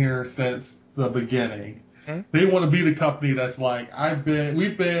 we've been here since the beginning. Mm-hmm. They want to be the company that's like,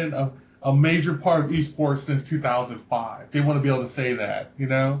 we've been a major part of esports since 2005. They want to be able to say that, you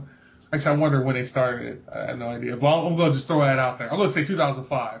know? Actually, I wonder when they started. I have no idea. But I'm going to just throw that out there. I'm going to say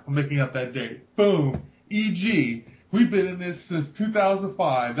 2005. I'm making up that date. Boom. EG. We've been in this since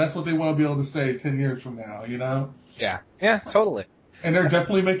 2005. That's what they want to be able to say 10 years from now, you know? Yeah. Yeah, totally. And they're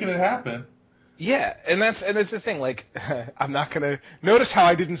definitely making it happen. Yeah, and that's the thing. Like, I'm not gonna notice how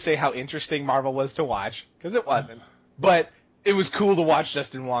I didn't say how interesting Marvel was to watch, because it wasn't. But it was cool to watch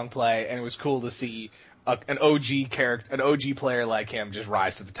Justin Wong play, and it was cool to see an OG player like him just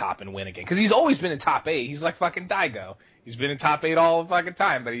rise to the top and win again. Because he's always been in top 8. He's like fucking Daigo. He's been in top 8 all the fucking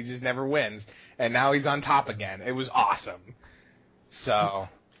time, but he just never wins. And now he's on top again. It was awesome. So.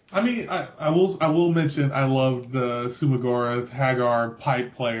 I mean, I will mention I love the Sumagora Hagar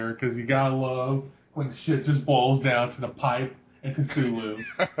pipe player, because you gotta love when shit just boils down to the pipe and Cthulhu.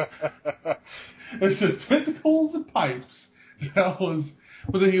 It's just tentacles and pipes.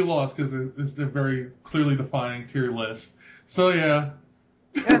 But then he lost because it's a very clearly defined tier list. So yeah.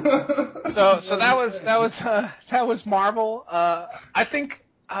 So that was Marvel. I think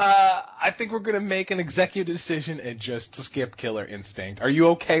we're gonna make an executive decision and just skip Killer Instinct. Are you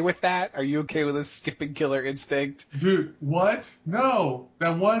okay with that? Are you okay with us skipping Killer Instinct? Dude, what? No.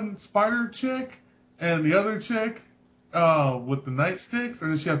 That one spider chick and the other chick, with the nightsticks,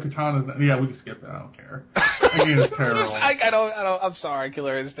 or does she have katanas? Yeah, we can skip that. I don't care. That game is terrible. I'm sorry,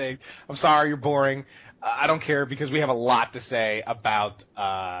 Killer Instinct. I'm sorry, you're boring. I don't care, because we have a lot to say about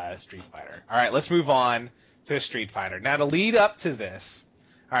Street Fighter. All right, let's move on to Street Fighter. Now, to lead up to this.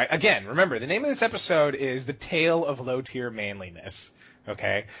 All right, again, remember, the name of this episode is The Tale of Low-Tier Manliness,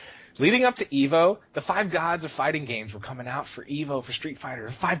 okay? Leading up to EVO, the 5 gods of fighting games were coming out for EVO, for Street Fighter.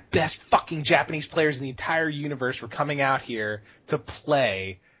 The 5 best fucking Japanese players in the entire universe were coming out here to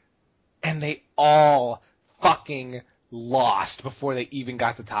play, and they all fucking lost before they even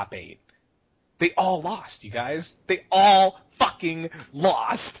got the top 8. They all lost, you guys. They all fucking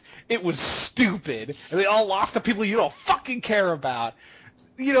lost. It was stupid. And they all lost to people you don't fucking care about.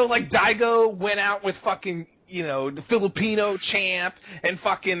 You know, like Daigo went out with fucking, you know, the Filipino champ and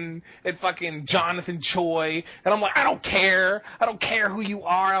fucking Jonathan Choi. And I'm like, I don't care. I don't care who you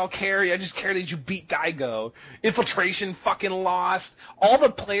are. I don't care. I just care that you beat Daigo. Infiltration fucking lost. All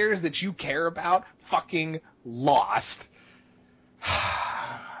the players that you care about fucking lost.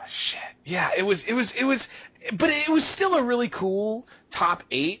 Shit. Yeah, it was, but it was still a really cool top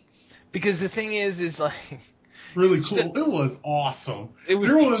 8, because the thing is like, really cool. It was awesome. It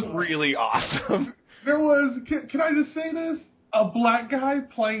was really awesome. There was, can I just say this? A black guy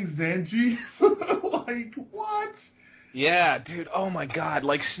playing Zangief? Like, what? Yeah, dude, oh my god.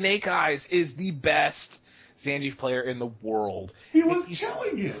 Like, Snake Eyes is the best Zangief player in the world. He was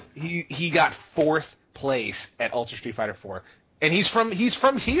killing it. He got 4th place at Ultra Street Fighter 4. And he's from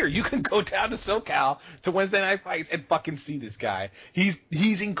here. You can go down to SoCal to Wednesday Night Fights and fucking see this guy.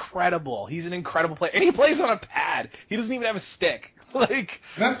 He's incredible. He's an incredible player. And he plays on a pad. He doesn't even have a stick. Like,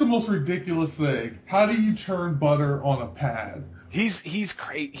 that's the most ridiculous thing. How do you churn butter on a pad? He's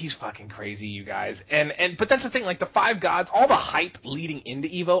fucking crazy, you guys. But that's the thing, like the Five Gods, all the hype leading into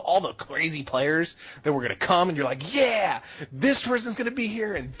EVO, all the crazy players that were gonna come, and you're like, yeah, this person's gonna be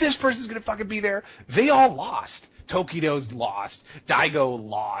here, and this person's gonna fucking be there. They all lost. Tokido's lost. Daigo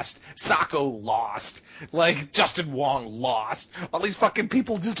lost. Sako lost. Like, Justin Wong lost. All these fucking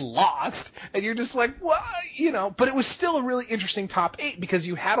people just lost. And you're just like, what? You know, but it was still a really interesting top 8 because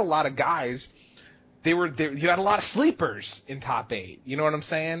you had a lot of guys. You had a lot of sleepers in top 8. You know what I'm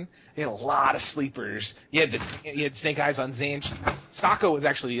saying? You had a lot of sleepers. You had Snake Eyes on Zanchi. Sako was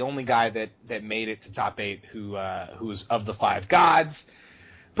actually the only guy that made it to top 8 who was of the Five Gods.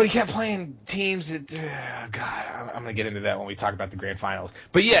 But he kept playing teams that, God, I'm gonna get into that when we talk about the grand finals.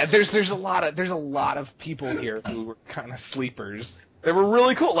 But yeah, there's a lot of people here who were kind of sleepers. They were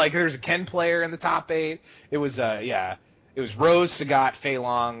really cool. Like there's a Ken player in the top 8. It was Rose, Sagat, Fei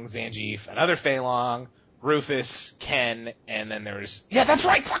Long, Zangief, another Fei Long, Rufus, Ken, and then there was that's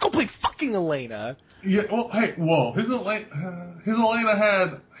right, Sako played fucking Elena. Yeah, well, hey, whoa, his Elena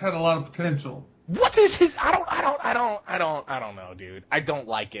had a lot of potential. What is his? I don't know, dude. I don't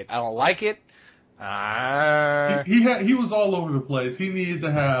like it. He was all over the place. He needed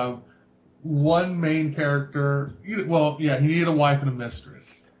to have one main character. He needed a wife and a mistress.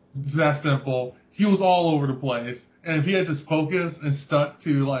 It's that simple. He was all over the place. And if he had just focused and stuck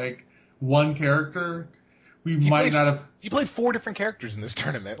to like one character, he played 4 different characters in this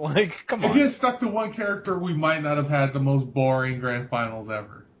tournament. Like, come on. If he had stuck to one character, we might not have had the most boring grand finals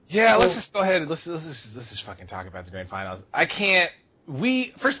ever. Yeah, let's just go ahead. Let's just fucking talk about the grand finals.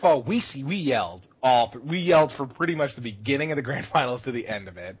 First of all, we yelled we yelled for pretty much the beginning of the grand finals to the end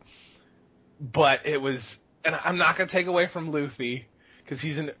of it. But it was, and I'm not gonna take away from Luffy because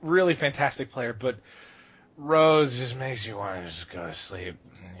he's a really fantastic player, but Rose just makes you want to just go to sleep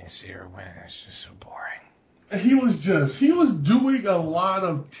and you see her win. It's just so boring. He was doing a lot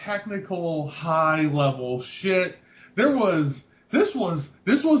of technical high level shit. This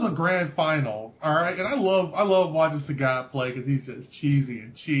was a grand finals, all right, and I love watching Sagat play because he's just cheesy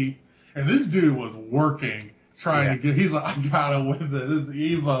and cheap, and this dude was working trying to get. He's like, I gotta win this. This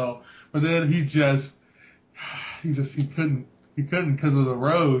is Evo, but then he couldn't because of the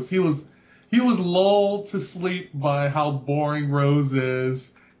Rose. He was lulled to sleep by how boring Rose is.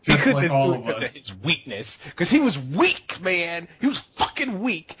 Just like all of us. Because of his weakness. Because he was weak, man. He was fucking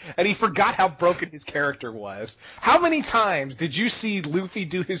weak. And he forgot how broken his character was. How many times did you see Luffy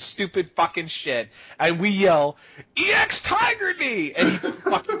do his stupid fucking shit and we yell, EX Tiger Knee! And he didn't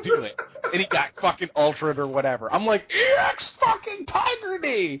fucking do it. And he got fucking ultra'd or whatever. I'm like, EX fucking Tiger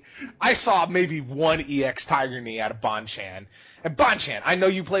Knee! I saw maybe one EX Tiger Knee out of Bonchan. And Bonchan, I know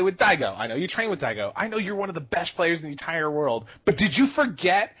you play with Daigo. I know you train with Daigo. I know you're one of the best players in the entire world. But did you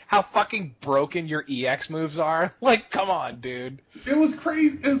forget how fucking broken your EX moves are? Like, come on, dude. It was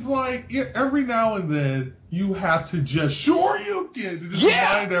crazy. It's like, every now and then, you have to just, sure you can, to just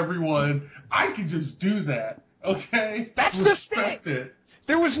remind everyone, I can just do that, okay? That's Respect the thing. it.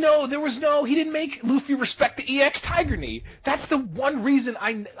 There was no, he didn't make Luffy respect the EX Tiger Knee. That's the one reason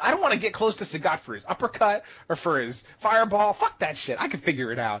I don't want to get close to Sagat for his uppercut or for his fireball. Fuck that shit. I can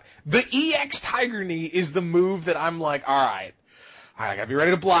figure it out. The EX Tiger Knee is the move that I'm like, alright, I gotta be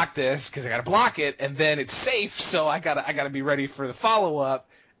ready to block this because I gotta block it and then it's safe, so I gotta be ready for the follow up.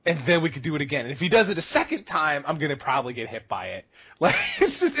 And then we could do it again. And if he does it a second time, I'm gonna probably get hit by it. Like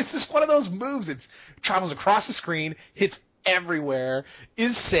it's just one of those moves that travels across the screen, hits everywhere,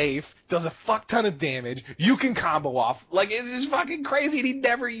 is safe, does a fuck ton of damage, you can combo off. Like, it's just fucking crazy, and he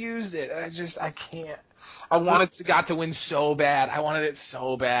never used it. I can't. I wanted Sagat to win so bad. I wanted it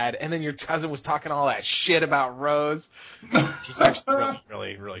so bad. And then your cousin was talking all that shit about Rose, which was actually really,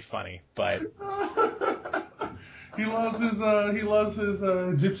 really, really funny. But he loves his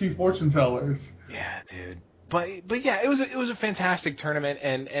gypsy fortune tellers. Yeah, dude. But yeah, it was a fantastic tournament,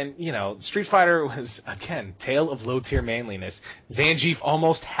 and you know, Street Fighter was, again, tale of low tier manliness. Zangief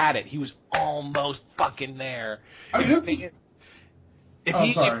almost had it. He was almost fucking there. If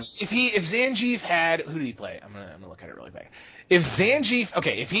Zangief had, who did he play? I'm gonna look at it really quick.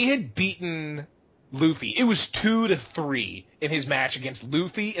 If he had beaten Luffy, it was 2-3 in his match against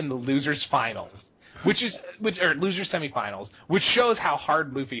Luffy in the losers finals. Or loser semifinals, which shows how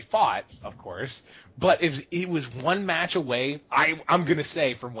hard Luffy fought, of course. But if it was one match away, I'm gonna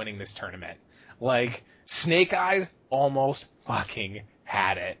say, from winning this tournament. Like, Snake Eyes almost fucking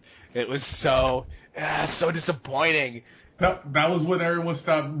had it. It was so disappointing. That was when everyone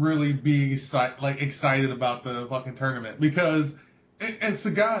stopped really being excited about the fucking tournament, because and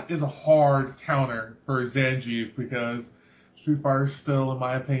Sagat is a hard counter for Zangief, because Street Fighter is still, in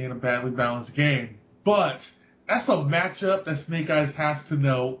my opinion, a badly balanced game. But that's a matchup that Snake Eyes has to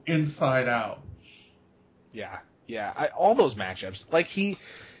know inside out. Yeah. All those matchups. Like, he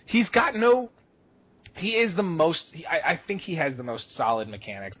is the most, I think he has the most solid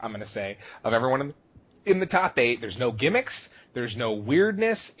mechanics, I'm going to say, of everyone in the top 8. There's no gimmicks. There's no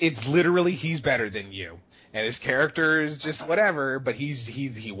weirdness. It's literally, he's better than you. And his character is just whatever, but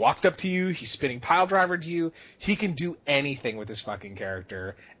he walked up to you, he's spinning pile driver to you. He can do anything with his fucking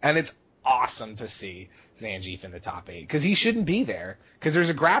character. And it's awesome to see Zangief in the top 8, because he shouldn't be there, because there's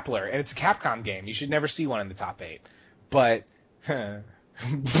a grappler and it's a Capcom game. You should never see one in the top 8. But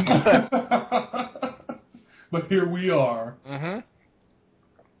but here we are. Mm-hmm.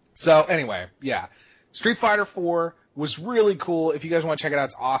 So anyway, yeah, Street Fighter 4 was really cool. If you guys want to check it out,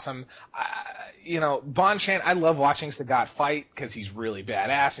 it's awesome. Bonchan, I love watching Sagat fight because he's really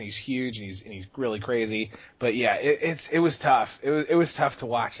badass and he's huge and he's really crazy. But yeah, it was tough. It was tough to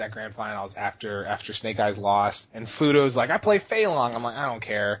watch that grand finals after Snake Eyes lost, and Fudo's like, I play Fei Long. I'm like, I don't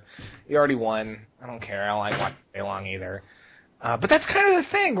care. You already won. I don't care. I don't like watching Fei Long either. But that's kind of the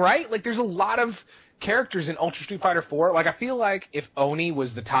thing, right? Like, there's a lot of characters in Ultra Street Fighter 4. Like, I feel like if Oni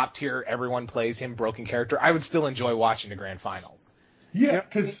was the top tier, everyone plays him broken character, I would still enjoy watching the grand finals. Yeah,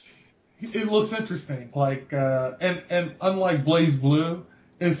 because it looks interesting. Like, and unlike Blaze Blue,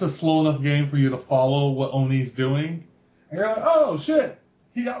 it's a slow enough game for you to follow what Oni's doing. And you're like, oh shit,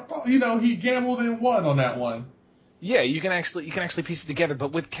 he gambled and won on that one. Yeah, you can actually piece it together.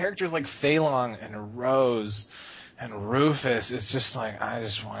 But with characters like Fei Long and Rose and Rufus, it's just like,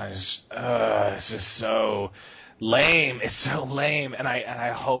 it's just so lame. It's so lame, and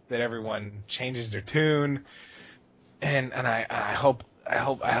I hope that everyone changes their tune, and I hope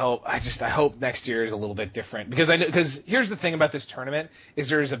next year is a little bit different, because here's the thing about this tournament is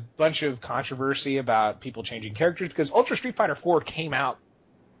there's a bunch of controversy about people changing characters, because Ultra Street Fighter 4 came out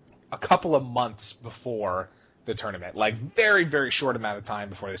a couple of months before the tournament, like very, very short amount of time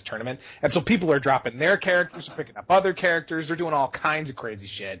before this tournament. And so people are dropping their characters, picking up other characters, they're doing all kinds of crazy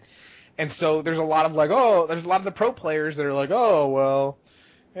shit. And so there's a lot of there's a lot of the pro players that are like, oh, well,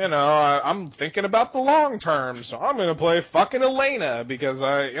 I'm thinking about the long term, so I'm going to play fucking Elena because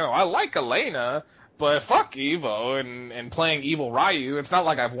I like Elena, but fuck Evo and playing Evil Ryu. It's not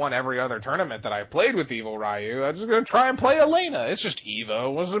like I've won every other tournament that I've played with Evil Ryu. I'm just going to try and play Elena. It's just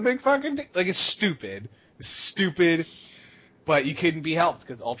Evo. What's the big fucking thing? Like, it's stupid. But you couldn't be helped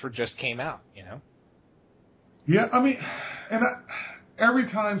because Ultra just came out, Yeah, I mean, every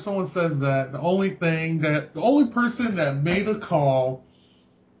time someone says that, the only person that made a call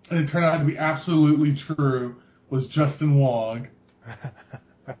and it turned out to be absolutely true was Justin Wong.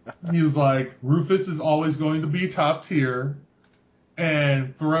 He was like, Rufus is always going to be top tier,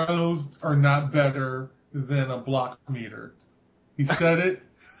 and throws are not better than a block meter. He said it.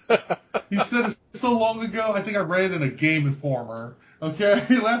 He said it so long ago, I think I read it in a Game Informer. Okay?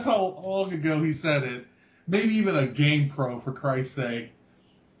 That's how long ago he said it. Maybe even a Game Pro, for Christ's sake.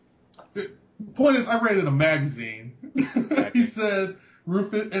 The point is, I read it in a magazine. He said,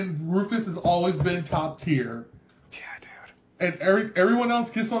 Rufus has always been top tier. Yeah, dude. And everyone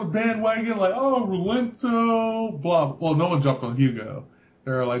else gets on the bandwagon like, oh, Relento, blah. Well, no one jumped on Hugo.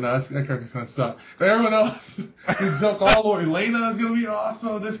 They were like, no, that character's gonna suck. But everyone else jumped all the way. Elena's gonna be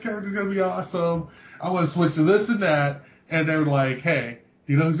awesome. This character's gonna be awesome. I want to switch to this and that. And they were like, hey,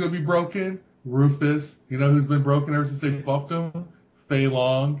 you know who's gonna be broken? Rufus. You know who's been broken ever since they buffed him? Fei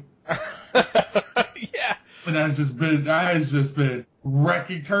Long. Yeah. And that has just been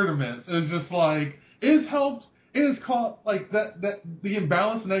wrecking tournaments. It's just like, it has caused, like, that the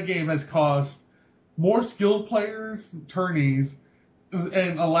imbalance in that game has caused more skilled players, tourneys,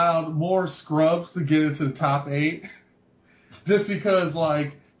 and allowed more scrubs to get into the top 8. Just because,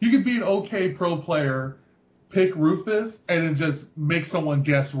 like, you could be an okay pro player, pick Rufus, and then just make someone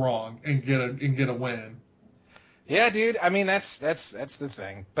guess wrong and get a win. Yeah, dude. I mean, that's the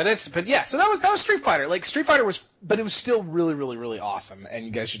thing. But yeah. So that was Street Fighter. Like, Street Fighter but it was still really, really, really awesome, and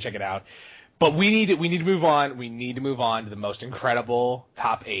you guys should check it out. But we need to move on. We need to move on to the most incredible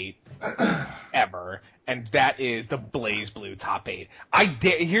top 8 ever, and that is the Blaze Blue top 8.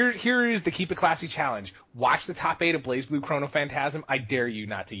 Here is the Keep It Classy challenge. Watch the top 8 of Blaze Blue Chrono Phantasm. I dare you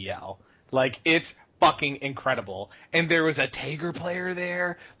not to yell. Like, it's fucking incredible. And there was a Tager player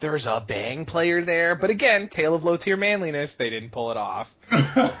there. There was a Bang player there. But again, tale of low-tier manliness, they didn't pull it off. And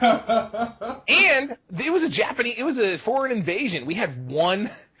it was a foreign invasion. We had one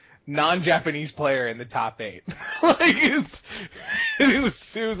non-Japanese player in the top 8. It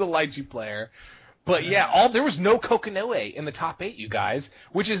was a Lychee player. But yeah, there was no Kokonoe in the top 8, you guys.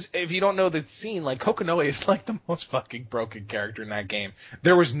 Which is, if you don't know the scene, like, Kokonoe is like the most fucking broken character in that game.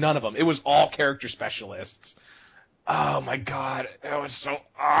 There was none of them. It was all character specialists. Oh my god, that was so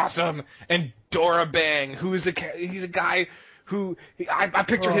awesome. And Dora Bang, he's a guy who, I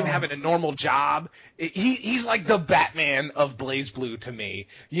picture him having a normal job. He's like the Batman of BlazBlue to me.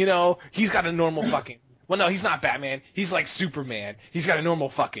 You know, he's got a normal fucking, well, no, he's not Batman. He's like Superman. He's got a normal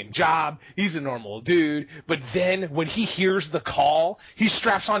fucking job. He's a normal dude. But then when he hears the call, he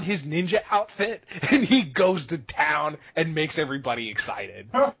straps on his ninja outfit and he goes to town and makes everybody excited.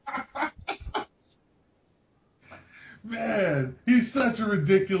 Man, he's such a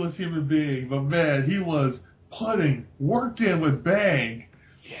ridiculous human being, but man, he was putting work in with Bang.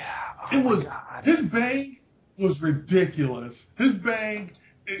 Yeah. His Bang was ridiculous. His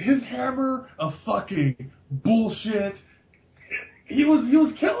hammer of fucking bullshit. He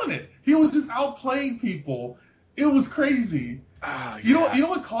was killing it. He was just outplaying people. It was crazy. Oh, yeah. You know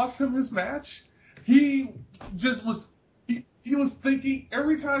what cost him his match? He was thinking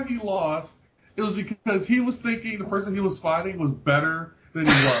every time he lost, it was because he was thinking the person he was fighting was better than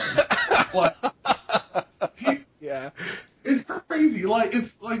he was. Yeah. It's crazy.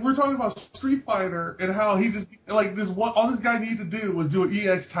 It's like we're talking about Street Fighter and how he just all this guy needed to do was do an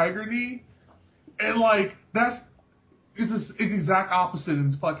EX Tiger Knee, and it's the exact opposite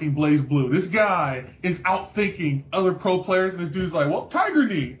in fucking BlazBlue. This guy is outthinking other pro players, and this dude's like, well, Tiger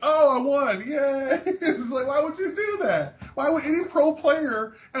Knee. Oh, I won. Yay. It's like, why would you do that? Why would any pro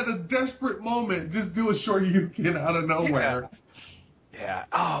player at a desperate moment just do a Shoryuken out of nowhere? Yeah.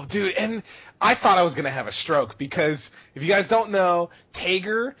 Oh, dude. And I thought I was going to have a stroke because if you guys don't know,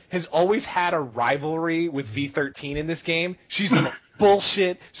 Tager has always had a rivalry with V13 in this game. She's the most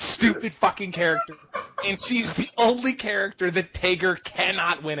bullshit, stupid fucking character. And she's the only character that Tager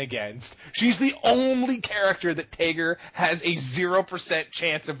cannot win against. She's the only character that Tager has a 0%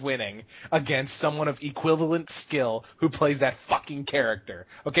 chance of winning against someone of equivalent skill who plays that fucking character.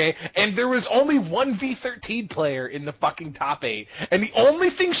 Okay? And there was only one V13 player in the fucking top 8. And the only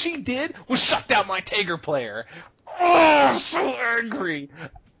thing she did was shut down my Tager player. Oh, so angry.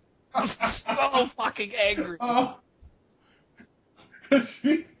 I'm so fucking angry.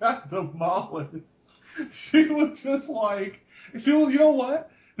 She got demolished. She was just like, you know what?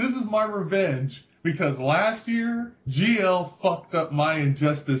 This is my revenge. Because last year, GL fucked up my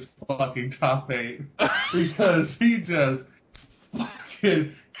Injustice fucking top 8. Because he just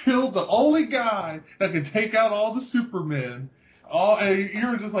fucking killed the only guy that could take out all the Supermen. And you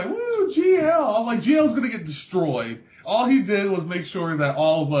were just like, woo, GL. I'm like, GL's gonna get destroyed. All he did was make sure that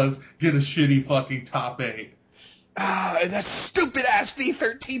all of us get a shitty fucking top 8. And that stupid-ass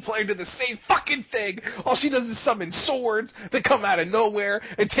V13 player did the same fucking thing. All she does is summon swords that come out of nowhere,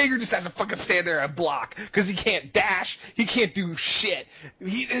 and Tager just has to fucking stand there and block, because he can't dash, he can't do shit.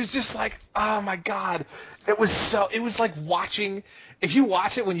 It's just like, oh my god. It was like watching, if you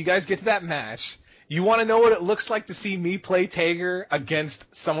watch it when you guys get to that match, you want to know what it looks like to see me play Tager against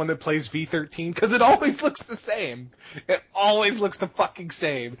someone that plays V13? Because it always looks the same. It always looks the fucking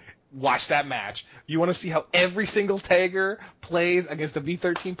same. Watch that match. You want to see how every single Tager plays against a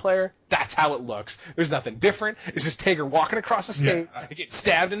V13 player? That's how it looks. There's nothing different. It's just Tager walking across the stage, and gets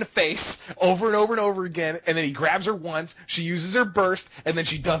stabbed in the face over and over and over again, and then he grabs her once, she uses her burst, and then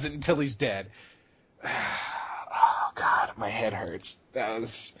she does it until he's dead. Oh, God, my head hurts. That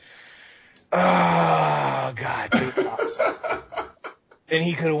was... Oh, God, dude. And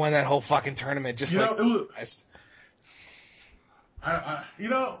he could have won that whole fucking tournament just he could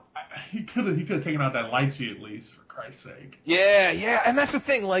have taken out that Lychee at least, for Christ's sake. Yeah, and that's the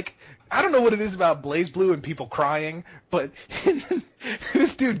thing, like, I don't know what it is about BlazBlue and people crying, but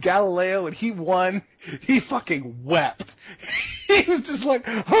this dude Galileo, when he won, he fucking wept. He was just like,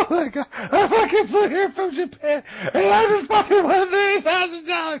 oh my god, I fucking flew here from Japan, and I just fucking won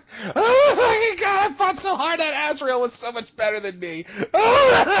 $30,000. Oh my fucking god, I fought so hard, that Azrael was so much better than me.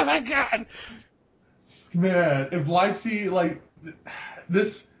 Oh my god. Man, if Lychee, like,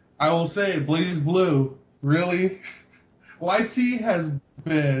 this, I will say, BlazBlue, really, Lychee has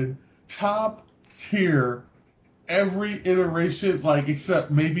been top tier every iteration, like, except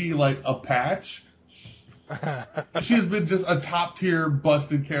maybe, like, a patch. She has been just a top tier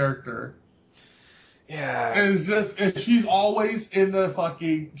busted character. Yeah. And it's just, and she's always in the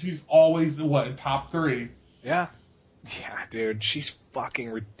fucking, she's always, in top 3. Yeah. Yeah, dude, she's fucking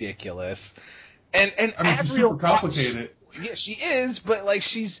ridiculous. And I mean, she's Azrael super complicated. yeah, she is, but like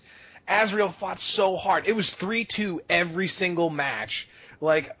Azrael fought so hard. It was 3-2 every single match.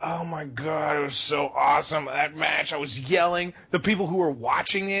 Like, oh my god, it was so awesome, that match. I was yelling. The people who were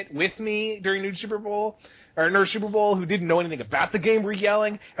watching it with me during Nerd Super Bowl, who didn't know anything about the game were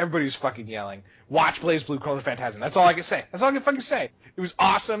yelling. Everybody was fucking yelling. Watch BlazBlue Chrono Phantasm. That's all I can say. That's all I can fucking say. It was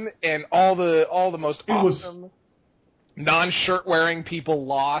awesome, and all the most awesome non-shirt wearing people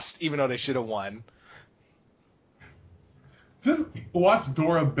lost, even though they should have won. Just watch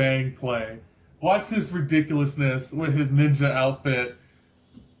Dora Bang play. Watch his ridiculousness with his ninja outfit.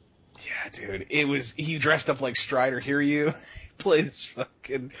 Yeah, dude. He dressed up like Strider Hiryu. He played this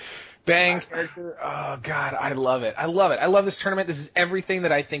fucking Bang character. Oh, God, I love it. I love this tournament. This is everything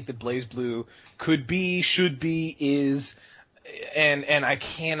that I think that BlazBlue could be, should be, is, and I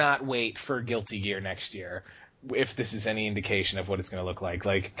cannot wait for Guilty Gear next year, if this is any indication of what it's going to look like.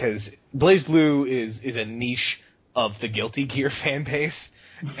 Like, because BlazBlue is a niche of the Guilty Gear fan base,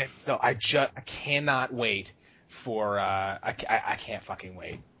 and so I cannot wait for, I can't fucking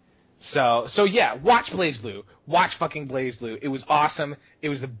wait. So yeah, watch BlazBlue. Watch fucking BlazBlue. It was awesome. It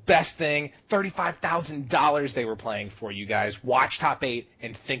was the best thing. $35,000 they were playing for, you guys. Watch Top 8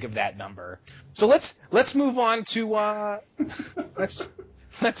 and think of that number. So let's move on to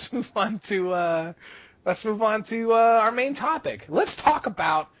let's move on to our main topic. Let's talk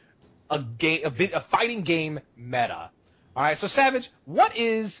about a fighting game meta. All right. So Savage, what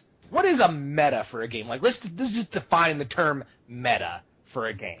is a meta for a game? Like let's just define the term meta for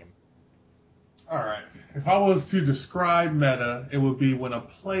a game. Alright, if I was to describe meta, it would be when a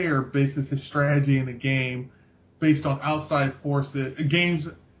player bases his strategy in a game based on outside forces,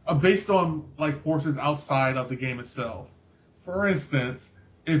 based on like forces outside of the game itself. For instance,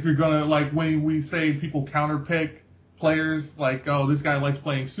 if you're gonna, like when we say people counterpick players, like, oh, this guy likes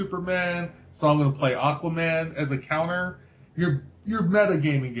playing Superman, so I'm gonna play Aquaman as a counter, you're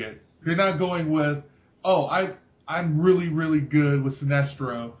metagaming it. You're not going with, oh, I'm really, really good with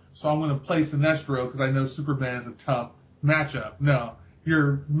Sinestro, so I'm going to play Sinestro because I know Superman's a tough matchup. No,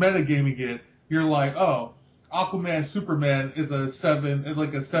 you're metagaming it. You're like, oh, Aquaman Superman is like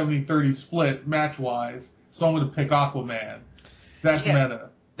a 70-30 split match-wise, so I'm going to pick Aquaman. That's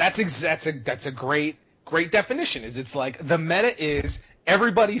meta. That's a great definition. It's like the meta is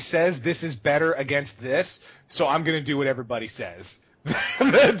everybody says this is better against this, so I'm going to do what everybody says.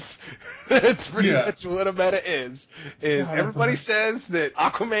 that's pretty much what a meta is. Everybody says that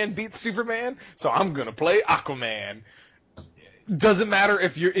Aquaman beats Superman, so I'm gonna play Aquaman. Doesn't matter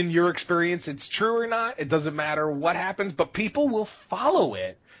if you're in your experience it's true or not. It doesn't matter what happens, but people will follow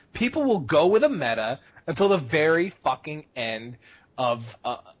it. People will go with a meta until the very fucking end of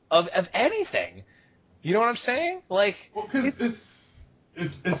anything. You know what I'm saying? Like, well, because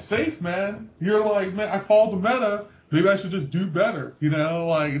it's safe, man. You're like, man, I followed the meta. Maybe I should just do better, you know?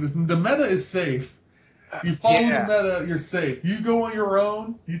 Like, the meta is safe. You follow the meta, you're safe. You go on your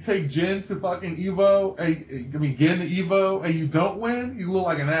own, you take Jin to fucking Gen to Evo, and you don't win, you look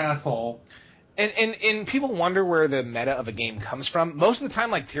like an asshole. And people wonder where the meta of a game comes from. Most of the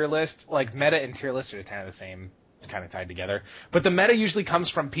time, like tier list, like meta and tier list are kind of the same. It's kind of tied together. But the meta usually comes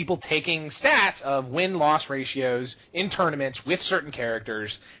from people taking stats of win-loss ratios in tournaments with certain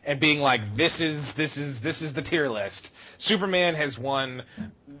characters and being like, this is the tier list. Superman has won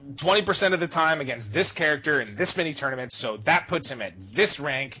 20% of the time against this character in this many tournaments, so that puts him at this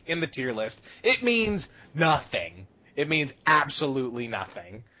rank in the tier list. It means nothing. It means absolutely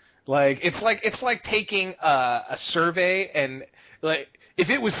nothing. Like it's like taking a survey and like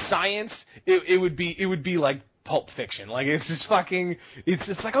if it was science, it would be like Pulp Fiction. Like it's just fucking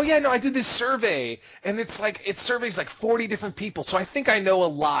it's like, oh yeah, no, I did this survey and it surveys like 40 different people, so I think I know a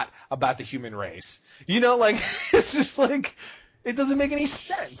lot about the human race. You know, like it's just like it doesn't make any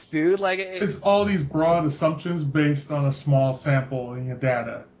sense, dude. Like it's all these broad assumptions based on a small sample in your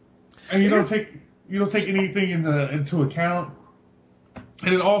data. And you don't take anything into account.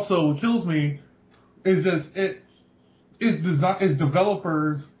 And it also what kills me is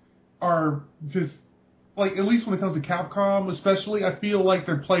developers are just like, at least when it comes to Capcom, especially, I feel like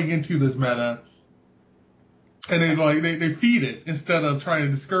they're playing into this meta, and they feed it instead of trying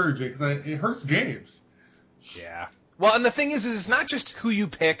to discourage it because it hurts games. Yeah. Well, and the thing is it's not just who you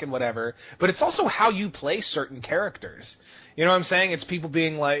pick and whatever, but it's also how you play certain characters. You know what I'm saying? It's people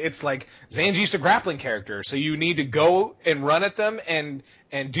being like, it's like Zangief's a grappling character, so you need to go and run at them and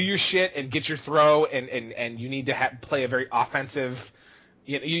do your shit and get your throw, and you need to play a very offensive,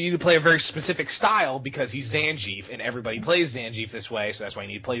 You need to play a very specific style because he's Zangief, and everybody plays Zangief this way, so that's why you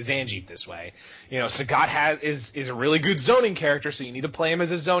need to play Zangief this way. Sagat is a really good zoning character, so you need to play him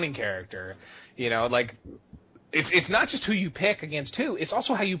as a zoning character. It's not just who you pick against who, it's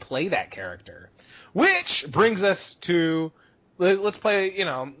also how you play that character. Which brings us to let's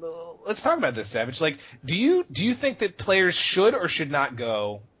talk about this, Savage. Do you think that players should or should not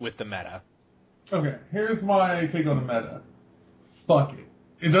go with the meta? Okay, here's my take on the meta. Fuck it.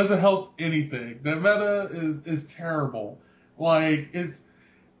 It doesn't help anything. The meta is terrible.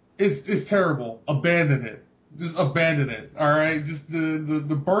 It's terrible. Abandon it. Just abandon it. Alright? Just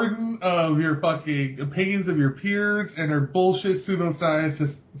the burden of your fucking opinions of your peers and their bullshit pseudoscience,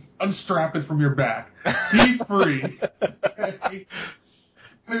 just unstrap it from your back. Be free. Okay?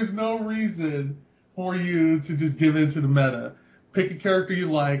 There's no reason for you to just give in to the meta. Pick a character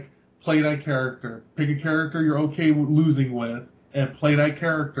you like, play that character. Pick a character you're okay with losing with, and play that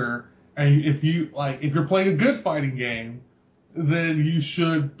character. And if you're playing a good fighting game, then you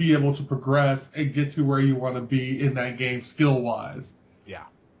should be able to progress and get to where you want to be in that game skill-wise. Yeah.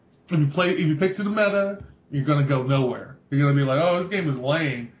 If you pick to the meta, you're going to go nowhere. You're going to be like, oh, this game is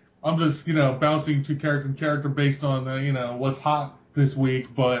lame. I'm just, bouncing to character to character based on, what's hot this week,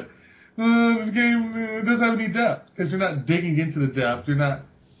 but this game doesn't have any depth because you're not digging into the depth. You're not.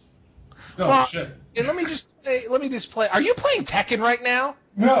 Shit. And let me just play. Are you playing Tekken right now?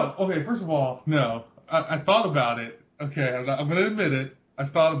 No. Okay. First of all, no. I thought about it. Okay, I'm going to admit it. I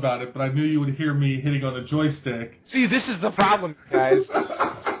thought about it, but I knew you would hear me hitting on a joystick. See, this is the problem, guys.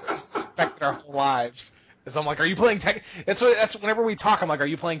 It's affected our whole lives. So I'm like, are you playing Tekken? That's whenever we talk, I'm like, are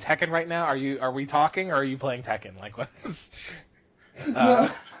you playing Tekken right now? Are we talking, or are you playing Tekken? Like, what is? No,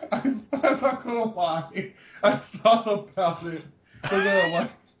 I'm not gonna lie. I thought about it. But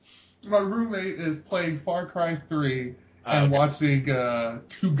my roommate is playing Far Cry 3 and watching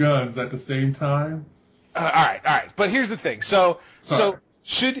Two Guns at the same time. All right. But here's the thing. So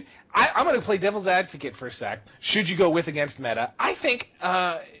should I'm going to play devil's advocate for a sec. Should you go with against meta? I think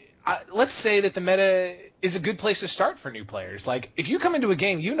let's say that the meta is a good place to start for new players. Like, if you come into a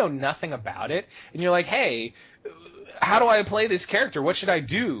game, you know nothing about it, and you're like, hey, how do I play this character? What should I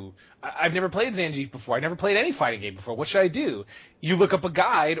do? I've never played Zangief before. I've never played any fighting game before. What should I do? You look up a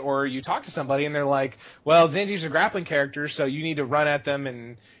guide, or you talk to somebody, and they're like, well, Zangief's a grappling character, so you need to run at them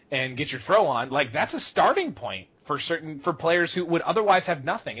and get your throw on. Like, that's a starting point for players who would otherwise have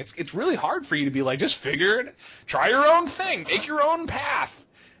nothing. It's really hard for you to be like, just figure it, try your own thing, make your own path.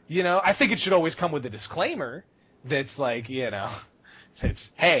 I think it should always come with a disclaimer that's like,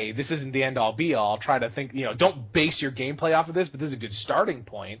 it's, hey, this isn't the end-all, be-all. Try to think, don't base your gameplay off of this, but this is a good starting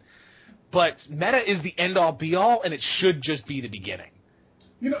point. But meta is the end-all, be-all, and it should just be the beginning.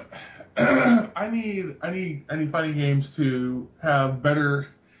 I need fighting games to have better.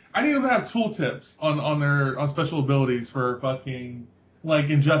 I need them to have tooltips on special abilities for fucking, like,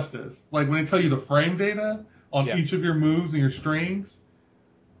 Injustice. Like, when they tell you the frame data on each of your moves and your strings,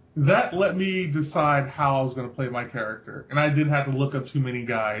 that let me decide how I was going to play my character. And I didn't have to look up too many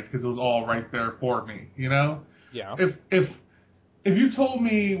guides because it was all right there for me, Yeah. If you told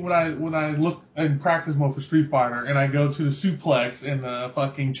me when I look in practice mode for Street Fighter and I go to the suplex in the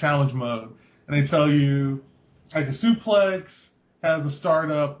fucking challenge mode and they tell you, like, the suplex has a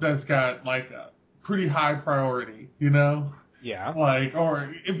startup that's got, like, a pretty high priority, Yeah. Like,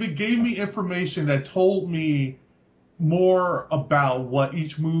 or if it gave me information that told me more about what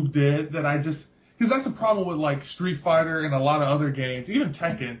each move did, that because that's the problem with, like, Street Fighter and a lot of other games, even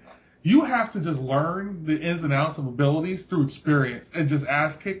Tekken. You have to just learn the ins and outs of abilities through experience and just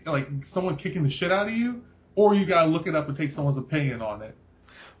someone kicking the shit out of you, or you gotta look it up and take someone's opinion on it.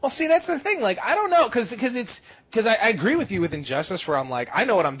 Well, see, that's the thing. Like, I don't know, because I agree with you with Injustice, where I'm like, I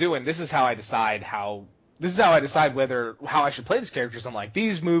know what I'm doing. This is how I decide how I should play this character. So I'm like,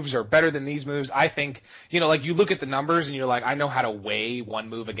 these moves are better than these moves. I think, like, you look at the numbers and you're like, I know how to weigh one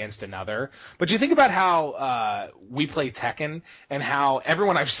move against another. But you think about how we play Tekken and how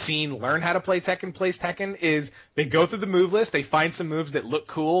everyone I've seen learn how to play Tekken plays Tekken is they go through the move list, they find some moves that look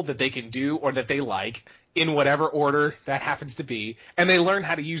cool that they can do or that they like in whatever order that happens to be, and they learn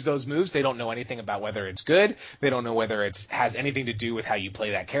how to use those moves. They don't know anything about whether it's good. They don't know whether it has anything to do with how you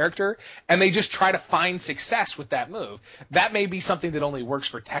play that character, and they just try to find success with that move. That may be something that only works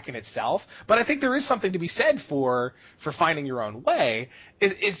for Tekken itself, but I think there is something to be said for finding your own way.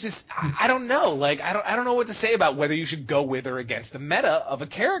 It's just, I don't know. Like, I don't know what to say about whether you should go with or against the meta of a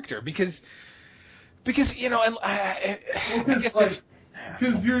character, because and I guess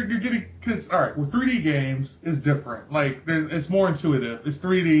because you're getting, all right, with 3D games is different. Like, it's more intuitive. It's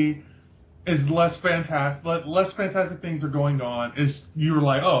 3D. is less fantastic. Less fantastic things are going on. Is you were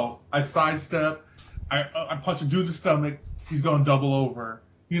like, oh, I sidestep, I punch a dude in the stomach, he's going double over.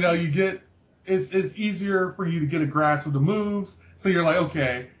 You know, you get it's easier for you to get a grasp of the moves. So you're like,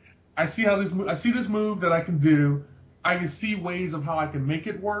 okay, I see this move that I can do. I can see ways of how I can make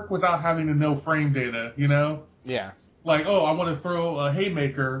it work without having to know frame data. You know? Yeah. Like, oh, I want to throw a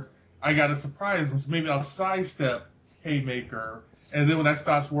haymaker. I got a surprise him, so maybe I'll sidestep haymaker. And then when that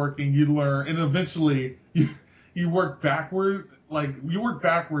stops working, you learn, and eventually you work backwards. Like, you work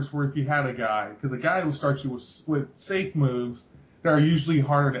backwards where if you had a guy, because a guy will start you with safe moves that are usually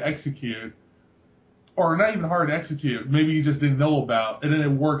harder to execute. Or not even hard to execute. Maybe you just didn't know about. And then it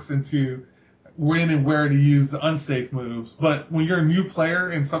works into when and where to use the unsafe moves. But when you're a new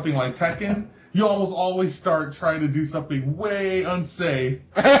player in something like Tekken, you almost always start trying to do something way unsafe.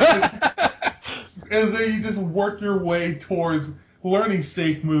 And then you just work your way towards learning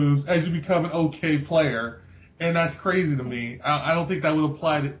safe moves as you become an okay player. And that's crazy to me. I don't think that would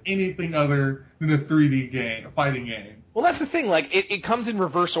apply to anything other than a 3D game, a fighting game. Well, that's the thing. Like, it comes in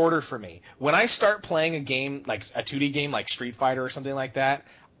reverse order for me. When I start playing a game, like a 2D game like Street Fighter or something like that,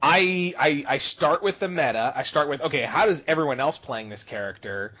 I start with the meta. I start with, okay, how does everyone else playing this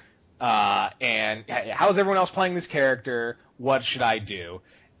character, and how is everyone else playing this character? What should I do?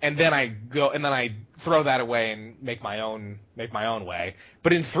 And then I throw that away and make my own way.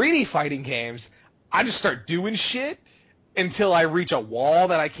 But in 3D fighting games, I just start doing shit until I reach a wall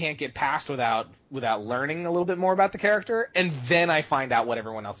that I can't get past without learning a little bit more about the character, and then I find out what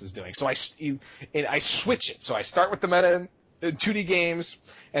everyone else is doing. So I switch it. So I start with the meta in 2D games,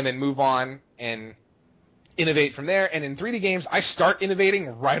 and then move on and innovate from there. And in 3D games, I start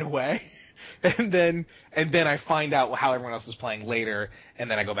innovating right away, and then I find out how everyone else is playing later, and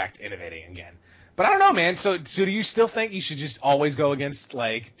then I go back to innovating again. But I don't know, man. So do you still think you should just always go against,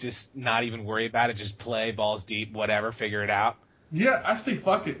 like, just not even worry about it, just play balls deep, whatever, figure it out? Yeah, I say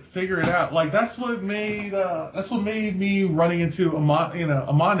fuck it, figure it out. Like, that's what made me running into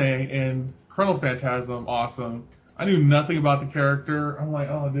Amane and Chrono Phantasm awesome. I knew nothing about the character. I'm like,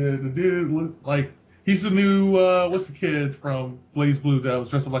 oh, dude, the dude like, he's the new what's the kid from Blaze Blue that was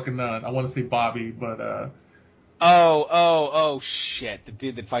dressed up like a nun? I want to say Bobby, but Oh, shit. The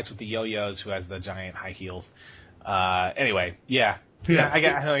dude that fights with the yo-yos who has the giant high heels. Anyway, yeah.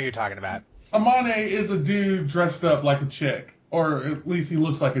 I know what you're talking about. Amane is a dude dressed up like a chick. Or at least he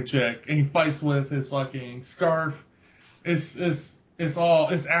looks like a chick. And he fights with his fucking scarf. It's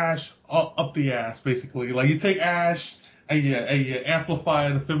Ash up the ass, basically. Like, you take Ash and you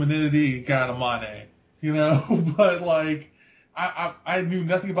amplify the femininity, you got Amane. You know? But, like, I knew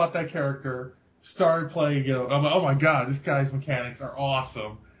nothing about that character. Started playing it. I'm like, oh my god, this guy's mechanics are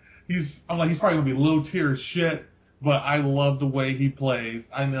awesome. He's probably gonna be low tier as shit, but I love the way he plays.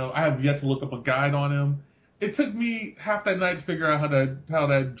 I have yet to look up a guide on him. It took me half that night to figure out how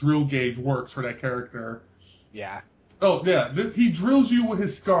that drill gauge works for that character. Yeah. Oh yeah, he drills you with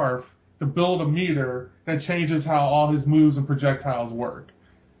his scarf to build a meter that changes how all his moves and projectiles work.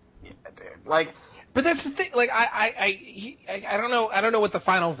 Yeah, dude. Like. But that's the thing. Like, I don't know. I don't know what the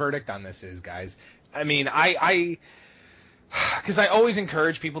final verdict on this is, guys. I mean, because I always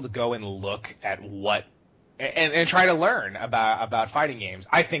encourage people to go and look at what and try to learn about fighting games.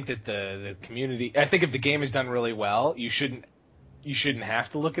 I think that the community. I think if the game is done really well, you shouldn't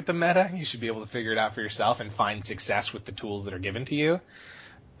have to look at the meta. You should be able to figure it out for yourself and find success with the tools that are given to you.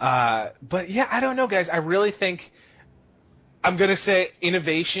 But yeah, I don't know, guys. I really think. I'm going to say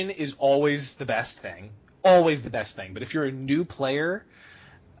innovation is always the best thing. Always the best thing. But if you're a new player,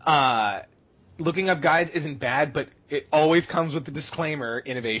 looking up guides isn't bad, but it always comes with the disclaimer,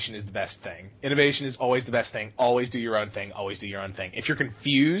 innovation is the best thing. Innovation is always the best thing. Always do your own thing. Always do your own thing. If you're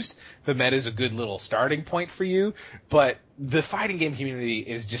confused, the meta is a good little starting point for you, but the fighting game community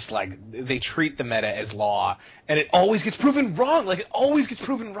is just like, they treat the meta as law, and it always gets proven wrong. Like, it always gets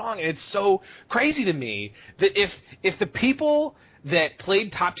proven wrong, and it's so crazy to me that if the people that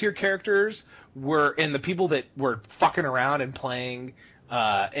played top-tier characters and the people that were fucking around and playing,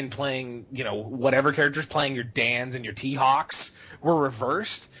 whatever characters, playing your Dans and your T-Hawks were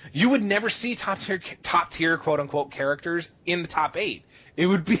reversed, you would never see top tier quote-unquote characters in the top 8. It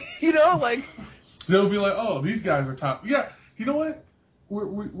would be, like... They'll be like, oh, these guys are top. Yeah, you know what?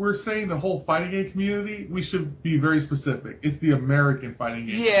 We're saying the whole fighting game community, we should be very specific. It's the American fighting game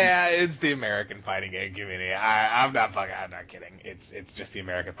community. Yeah, it's the American fighting game community. I'm not kidding. It's just the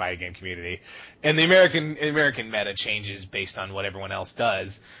American fighting game community. And the American meta changes based on what everyone else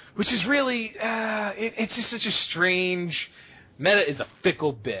does, which is really, it's just such a strange... Meta is a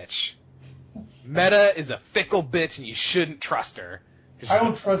fickle bitch. Meta is a fickle bitch, and you shouldn't trust her. I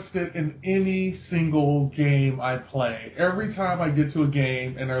don't trust it in any single game I play. Every time I get to a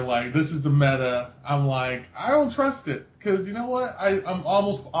game and they're like, this is the meta, I'm like, I don't trust it. Because you know what? I'm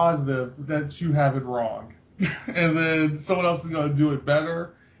almost positive that you have it wrong. And then someone else is going to do it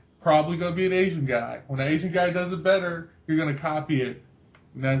better. Probably going to be an Asian guy. When an Asian guy does it better, you're going to copy it.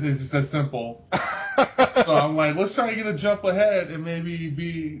 And it's just that simple. So I'm like, let's try to get a jump ahead and maybe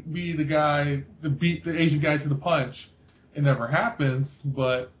be the guy to beat the Asian guy to the punch. It never happens,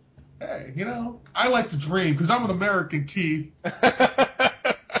 but hey, you know, I like to dream because I'm an American, Keith.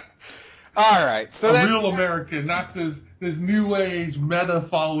 All right, so a real American, not this new age meta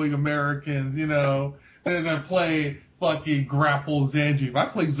following Americans, you know, that play fucking grapple Zangief. I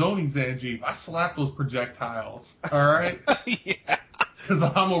play zoning Zangief. I slap those projectiles. All right, yeah, because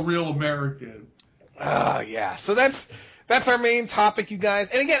I'm a real American. Yeah. So that's our main topic, you guys.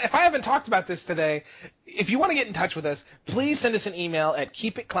 And again, if I haven't talked about this today, if you want to get in touch with us, please send us an email at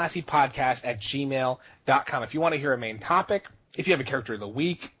keepitclassypodcast@gmail.com. If you want to hear a main topic, if you have a character of the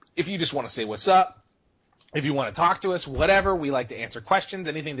week, if you just want to say what's up, if you want to talk to us, whatever, we like to answer questions.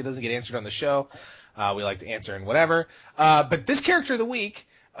 Anything that doesn't get answered on the show, we like to answer in whatever. But this character of the week,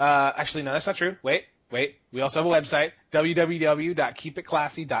 actually, no, that's not true. Wait. We also have a website,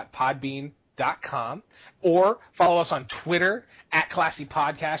 www.keepitclassy.podbean.com, or follow us on Twitter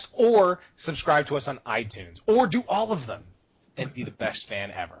 @ClassyPodcast, or subscribe to us on iTunes, or do all of them and be the best fan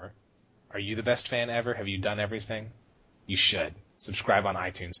ever. Are you the best fan ever? Have you done everything? You should. Subscribe on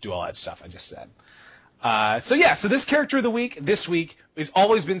iTunes. Do all that stuff I just said. So this character of the week this week has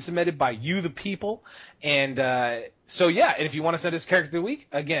always been submitted by you, the people. And and if you want to send us character of the week,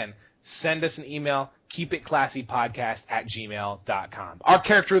 again, send us an email, keepitclassypodcast@gmail.com. Our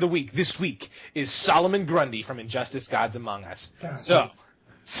character of the week this week is Solomon Grundy from Injustice: Gods Among Us. So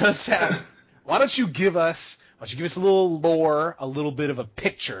Sam, why don't you give us a little lore, a little bit of a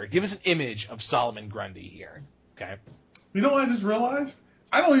picture. Give us an image of Solomon Grundy here. Okay? You know what I just realized?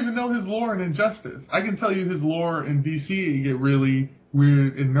 I don't even know his lore in Injustice. I can tell you his lore in DC and get really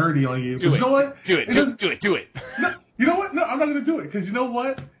weird and nerdy on you. Do it. You know what? Do it. No, you know what? No, I'm not going to do it because you know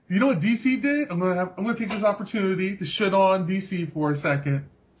what? You know what DC did? I'm gonna take this opportunity to shit on DC for a second.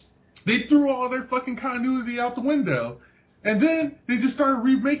 They threw all their fucking continuity out the window, and then they just started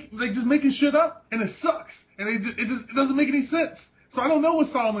making shit up, and it sucks, and it doesn't make any sense. So I don't know what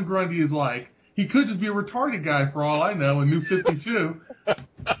Solomon Grundy is like. He could just be a retarded guy for all I know in New 52.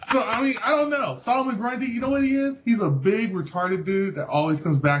 So I mean, I don't know. Solomon Grundy, you know what he is? He's a big retarded dude that always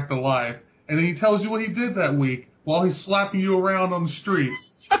comes back to life, and then he tells you what he did that week while he's slapping you around on the street.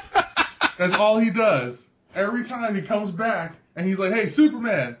 That's all he does. Every time he comes back, and he's like, hey,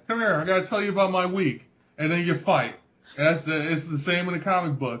 Superman, come here, I gotta tell you about my week. And then you fight. And it's the same in the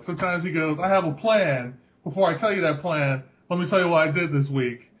comic book. Sometimes he goes, I have a plan. Before I tell you that plan, let me tell you what I did this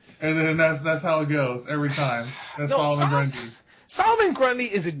week. And then that's how it goes every time. That's Solomon Grundy. Solomon Grundy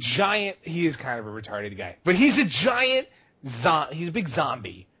is a giant, he is kind of a retarded guy, but he's a giant, he's a big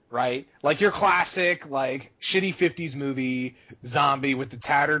zombie. Right? Like your classic, like, shitty 50s movie zombie with the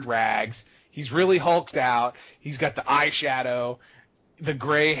tattered rags. He's really hulked out. He's got the eyeshadow, the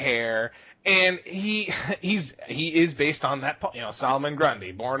gray hair, and he is based on that, Solomon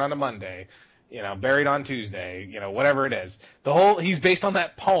Grundy, born on a Monday, buried on Tuesday, whatever it is. He's based on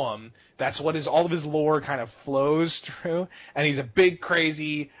that poem. That's what all of his lore kind of flows through, and he's a big,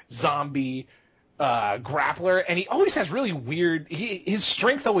 crazy zombie grappler, and he always has really weird. His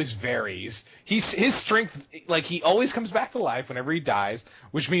strength always varies. His strength, like, he always comes back to life whenever he dies,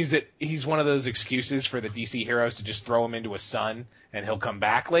 which means that he's one of those excuses for the DC heroes to just throw him into a sun and he'll come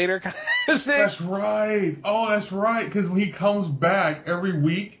back later. Kind of thing. That's right. Oh, that's right. Because when he comes back every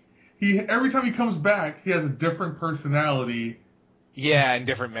week, every time he comes back, he has a different personality. Yeah, and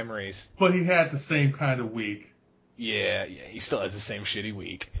different memories. But he had the same kind of week. Yeah, he still has the same shitty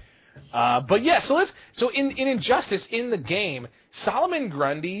week. But yeah, so in Injustice, in the game, Solomon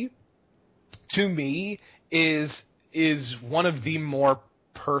Grundy, to me, is one of the more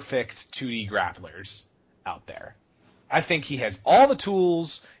perfect 2D grapplers out there. I think he has all the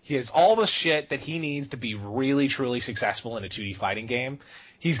tools, he has all the shit that he needs to be really, truly successful in a 2D fighting game.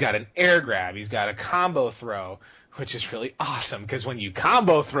 He's got an air grab, he's got a combo throw, which is really awesome, because when you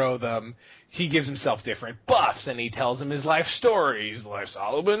combo throw them, he gives himself different buffs, and he tells him his life stories, like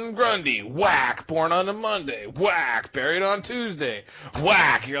Solomon Grundy, whack, born on a Monday, whack, buried on Tuesday,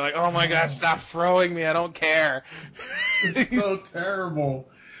 whack. You're like, oh my god, stop throwing me, I don't care. It's so terrible.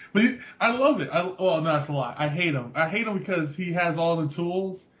 But I love it. No, that's a lie. I hate him. I hate him because he has all the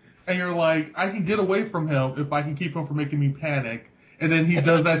tools, and you're like, I can get away from him if I can keep him from making me panic. And then he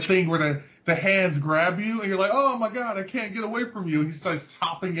does that thing where the hands grab you, and you're like, oh my god, I can't get away from you. He starts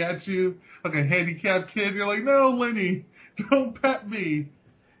hopping at you like a handicapped kid. You're like, no, Lenny, don't pet me.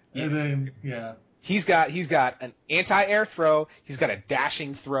 Yeah. And then, yeah. He's got an anti-air throw. He's got a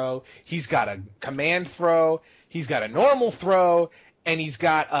dashing throw. He's got a command throw. He's got a normal throw. And he's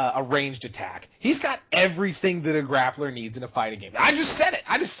got a ranged attack. He's got everything that a grappler needs in a fighting game. I just said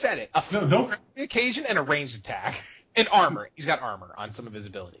it. Don't occasion and a ranged attack. And armor. He's got armor on some of his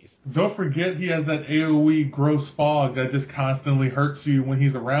abilities. Don't forget he has that AoE gross fog that just constantly hurts you when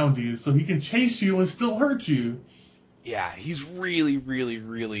he's around you, so he can chase you and still hurt you. Yeah, he's really, really,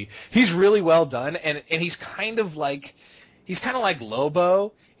 really, he's really well done, and he's kind of like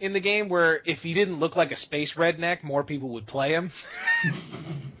Lobo in the game, where if he didn't look like a space redneck, more people would play him.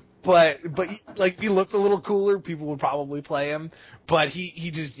 But like, if he looked a little cooler, people would probably play him. But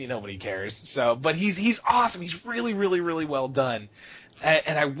he just, nobody cares. So, but he's awesome. He's really, really, really well done.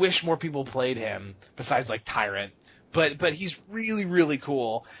 And I wish more people played him besides like Tyrant. But he's really, really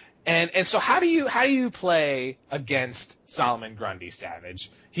cool. And so how do you play against Solomon Grundy,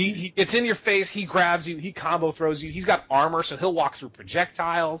 Savage? He gets in your face, he grabs you, he combo throws you, he's got armor, so he'll walk through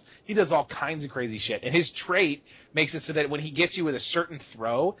projectiles, he does all kinds of crazy shit. And his trait makes it so that when he gets you with a certain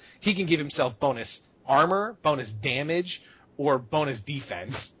throw, he can give himself bonus armor, bonus damage, or bonus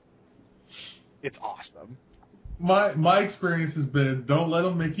defense. It's awesome. My experience has been, don't let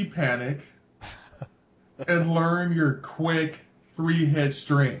him make you panic, and learn your quick 3-hit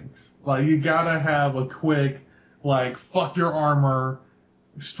strings. Like, you gotta have a quick, like, fuck your armor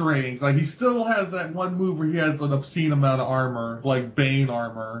strings. Like, he still has that one move where he has an obscene amount of armor, like Bane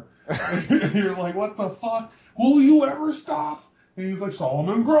armor. And you're like, what the fuck? Will you ever stop? And he's like,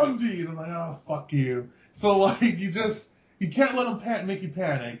 Solomon Grundy. And I'm like, oh, fuck you. So, like, you can't let him make you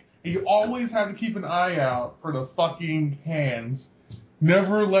panic. And you always have to keep an eye out for the fucking hands.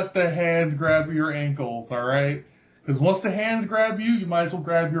 Never let the hands grab your ankles, alright? Because once the hands grab you, you might as well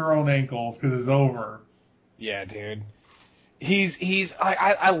grab your own ankles, because it's over. Yeah, dude.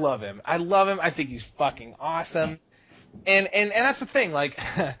 I love him. I love him. I think he's fucking awesome. And that's the thing, like,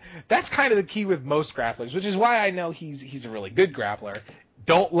 that's kind of the key with most grapplers, which is why I know he's a really good grappler.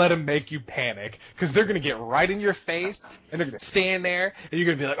 Don't let him make you panic, because they're going to get right in your face, and they're going to stand there, and you're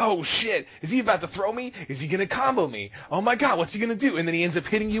going to be like, oh shit, is he about to throw me? Is he going to combo me? Oh my god, what's he going to do? And then he ends up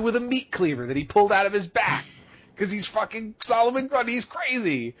hitting you with a meat cleaver that he pulled out of his back. Because he's fucking Solomon Grundy. He's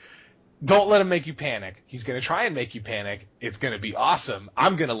crazy. Don't let him make you panic. He's going to try and make you panic. It's going to be awesome.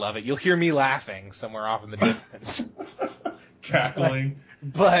 I'm going to love it. You'll hear me laughing somewhere off in the distance. Cackling.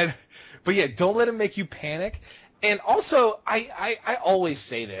 But yeah, don't let him make you panic. And also, I always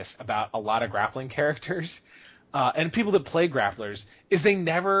say this about a lot of grappling characters, and people that play grapplers, is they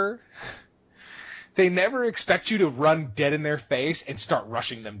never expect you to run dead in their face and start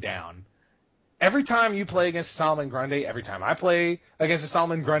rushing them down. Every time you play against Solomon Grundy, every time I play against a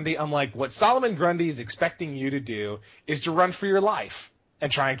Solomon Grundy, I'm like, what Solomon Grundy is expecting you to do is to run for your life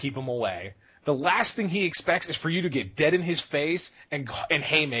and try and keep him away. The last thing he expects is for you to get dead in his face and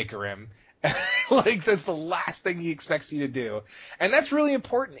haymaker him. Like, that's the last thing he expects you to do. And that's really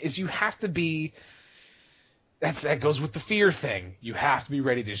important, is you have to be... That goes with the fear thing. You have to be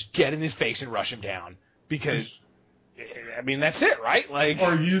ready to just get in his face and rush him down. Because... I mean, that's it, right? Like,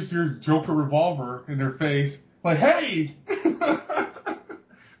 or use your Joker revolver in their face. Like, hey!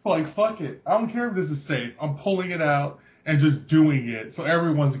 Like, fuck it. I don't care if this is safe. I'm pulling it out and just doing it, so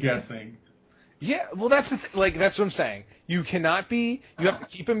everyone's guessing. Yeah, well, that's that's what I'm saying. You have to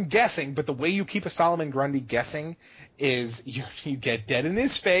keep him guessing, but the way you keep a Solomon Grundy guessing is you get dead in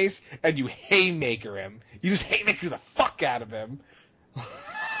his face and you haymaker him. You just haymaker the fuck out of him.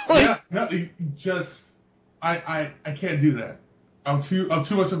 I can't do that. I'm too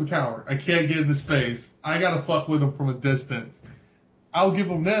much of a coward. I can't get in his face. I gotta fuck with him from a distance. I'll give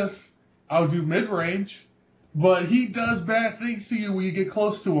him this. I'll do mid-range. But he does bad things to you when you get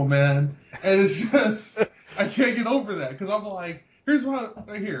close to him, man. And it's just, I can't get over that. Because I'm like, here's what,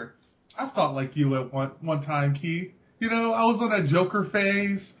 here. I thought like you at one time, Keith. I was on that Joker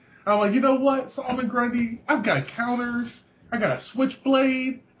phase. I'm like, you know what, Solomon Grundy? I've got counters. I got a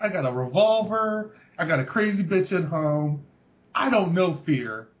switchblade. I got a revolver. I got a crazy bitch at home. I don't know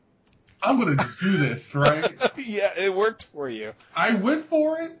fear. I'm going to just do this, right? Yeah, it worked for you. I went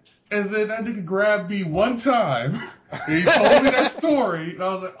for it, and then that nigga grabbed me one time, and he told me that story, and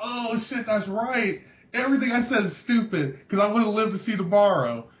I was like, oh shit, that's right. Everything I said is stupid, because I wouldn't live to see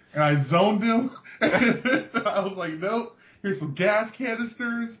tomorrow. And I zoned him, and I was like, nope, here's some gas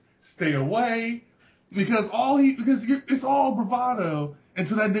canisters, stay away, because it's all bravado.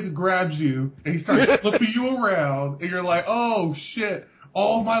 Until that nigga grabs you and he starts flipping you around and you're like, oh shit,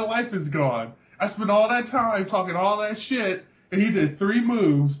 all my life is gone. I spent all that time talking all that shit, and he did 3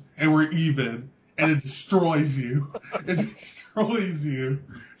 moves, and we're even. And it destroys you. It destroys you.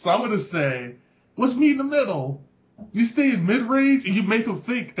 So I'm going to say, let's meet in the middle. You stay in mid-range, and you make him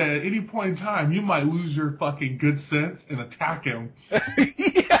think that at any point in time, you might lose your fucking good sense and attack him.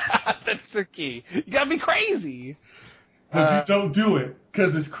 Yeah, that's the key. You gotta be crazy. But you don't do it,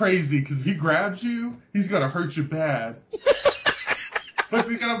 because it's crazy, because if he grabs you, he's going to hurt you bad. But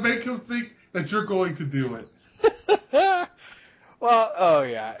you got to make him think that you're going to do it. Well, oh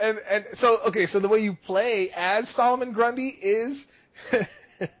yeah, and so okay, so the way you play as Solomon Grundy is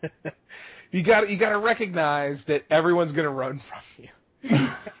you got to recognize that everyone's gonna run from you.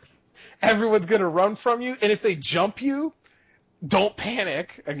 Everyone's gonna run from you, and if they jump you, don't panic.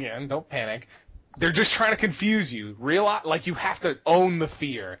 Again, don't panic. They're just trying to confuse you. Like you have to own the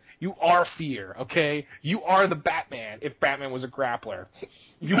fear. You are fear, okay? You are the Batman if Batman was a grappler.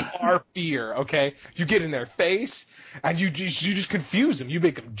 You are fear, okay? You get in their face and you just confuse them. You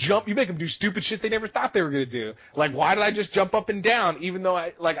make them jump. You make them do stupid shit they never thought they were gonna do. Like, why did I just jump up and down even though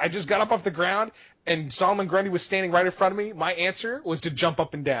I just got up off the ground and Solomon Grundy was standing right in front of me? My answer was to jump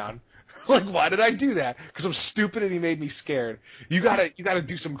up and down. Like, why did I do that? Because I'm stupid and he made me scared. You gotta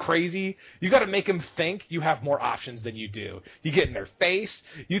do some crazy. You gotta make him think you have more options than you do. You get in their face.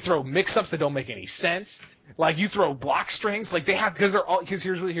 You throw mix-ups that don't make any sense. Like, you throw block strings. Like, because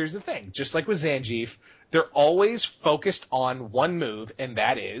here's the thing. Just like with Zangief, they're always focused on one move, and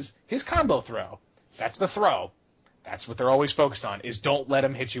that is his combo throw. That's the throw. That's what they're always focused on, is don't let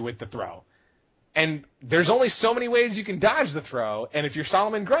him hit you with the throw. And there's only so many ways you can dodge the throw, and if you're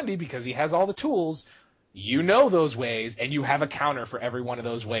Solomon Grundy, because he has all the tools, you know those ways, and you have a counter for every one of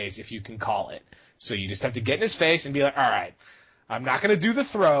those ways if you can call it. So you just have to get in his face and be like, all right, I'm not going to do the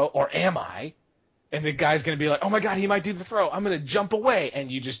throw, or am I? And the guy's going to be like, oh my god, he might do the throw. I'm going to jump away,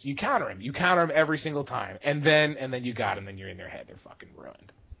 and you counter him. You counter him every single time. And then you got him, and you're in their head. They're fucking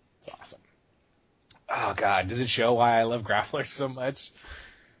ruined. It's awesome. Oh god, does it show why I love grapplers so much?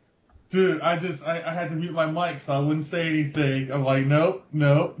 Dude, I had to mute my mic so I wouldn't say anything. I'm like, nope,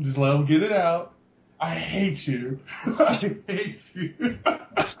 just let him get it out. I hate you. I hate you.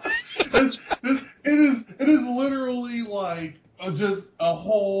 It is literally like just a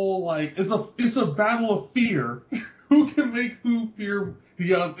whole, like, it's a battle of fear. Who can make who fear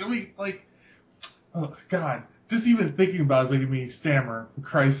the other? I mean, like, oh god, just even thinking about it is making me stammer, for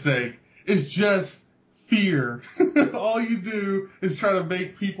Christ's sake. It's just fear. All you do is try to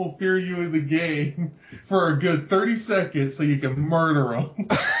make people fear you in the game for a good 30 seconds so you can murder them.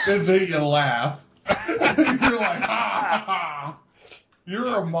 And then you laugh. You're like, ha ha ha.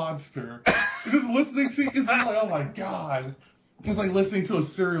 You're a monster. Just listening to you, it's like, oh my god. It's like listening to a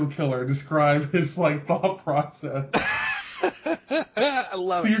serial killer describe his, like, thought process. I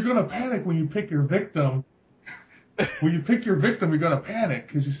love So it. you're gonna panic when you pick your victim. When you pick your victim, you're gonna panic,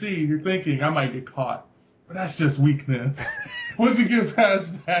 because you're thinking, I might get caught. But that's just weakness. Once you get past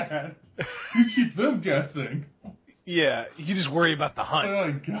that, you keep them guessing. Yeah, you just worry about the hunt. Oh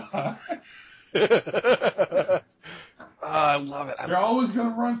my god. Oh, I love it. They're always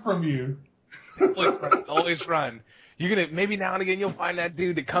gonna run from you. Always run. You're gonna, maybe now and again you'll find that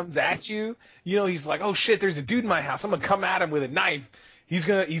dude that comes at you. You know, he's like, oh shit, there's a dude in my house. I'm gonna come at him with a knife. He's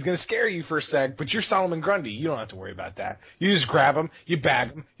gonna scare you for a sec, but you're Solomon Grundy. You don't have to worry about that. You just grab him, you bag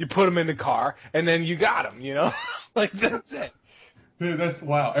him, you put him in the car, and then you got him, you know? Like, that's it. Dude, that's,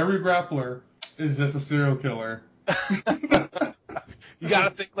 wow. Every grappler is just a serial killer. You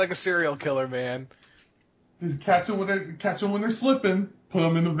gotta think like a serial killer, man. Just catch them when they're slipping, put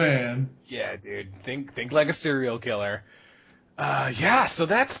them in the van. Yeah, dude. Think like a serial killer. Yeah, so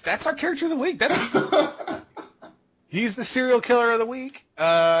that's our character of the week. He's the serial killer of the week.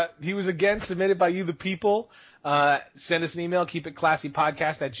 He was again submitted by you, the people. Send us an email,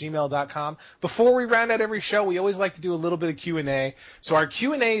 keepitclassypodcast@gmail.com. Before we round out every show, we always like to do a little bit of Q&A. So our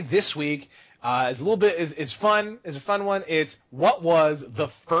Q&A this week is a fun one. It's, what was the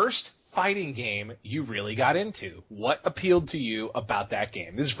first fighting game you really got into? What appealed to you about that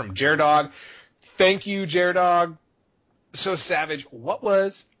game? This is from Jaredog. Thank you, Jaredog. So savage. What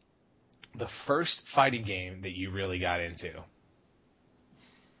was the first fighting game that you really got into?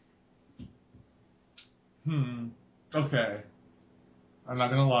 Okay. I'm not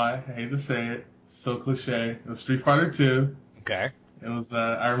gonna lie. I hate to say it. So cliche. It was Street Fighter 2. Okay. It was,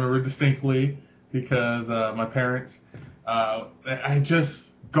 I remember distinctly because, my parents, we had just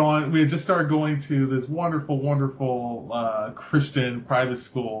started going to this wonderful, Christian private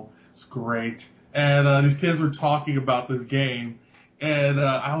school. It's great. And, these kids were talking about this game. And,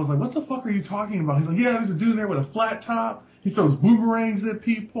 I was like, what the fuck are you talking about? He's like, yeah, there's a dude there with a flat top. He throws boomerangs at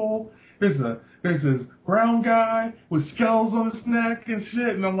people. There's this brown guy with scales on his neck and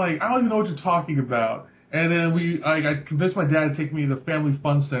shit. And I'm like, I don't even know what you're talking about. And then I convinced my dad to take me to the Family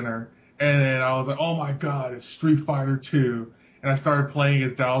Fun Center. And then I was like, oh my god, it's Street Fighter 2. And I started playing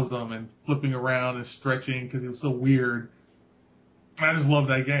as Dhalsim and flipping around and stretching because it was so weird. I just loved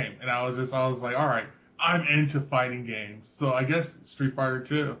that game. And I was like, alright, I'm into fighting games. So I guess Street Fighter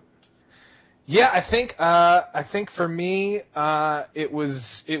 2. Yeah, I think for me, it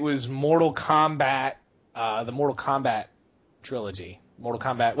was Mortal Kombat, the Mortal Kombat trilogy.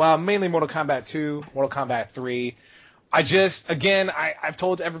 Mainly Mortal Kombat 2, Mortal Kombat 3. I've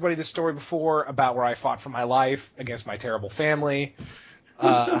told everybody this story before about where I fought for my life against my terrible family,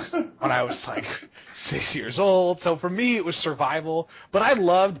 when I was like 6 years old. So for me, it was survival, but I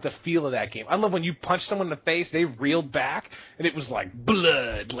loved the feel of that game. I love when you punch someone in the face, they reeled back, and it was like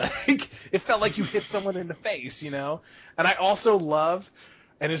blood. Like, it felt like you hit someone in the face, you know? And I also loved,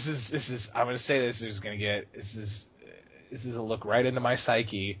 and this is, I'm going to say this is a look right into my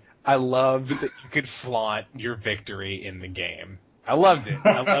psyche. I loved that you could flaunt your victory in the game. I loved it.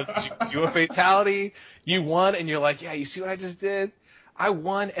 I loved that you could do a fatality, you won, and you're like, yeah, you see what I just did? I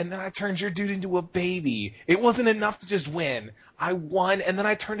won, and then I turned your dude into a baby. It wasn't enough to just win. I won, and then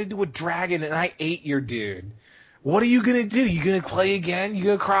I turned into a dragon, and I ate your dude. What are you going to do? You going to play again? You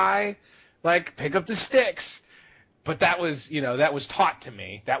going to cry? Like, pick up the sticks. But that was taught to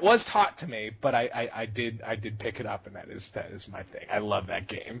me. That was taught to me, but I did pick it up, and that is my thing. I love that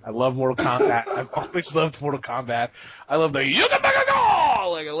game. I love Mortal Kombat. I've always loved Mortal Kombat. I love the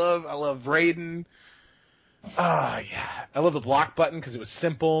Yuga-Baga-Go! Like, I love Raiden. Yeah. I love the block button because it was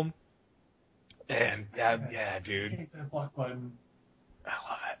simple. And, yeah, dude. I hate that block button.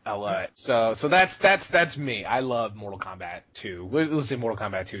 I love it. So that's me. I love Mortal Kombat 2. Let's say Mortal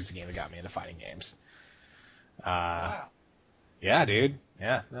Kombat 2 is the game that got me into fighting games. Wow. Yeah, dude.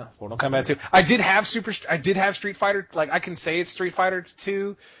 Yeah, no, Mortal Kombat 2. I did have Street Fighter. Like, I can say it's Street Fighter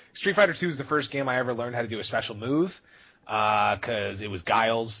 2. Street Fighter 2 is the first game I ever learned how to do a special move. Cause it was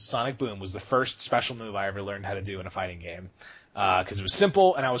Guile's Sonic Boom was the first special move I ever learned how to do in a fighting game. Cause it was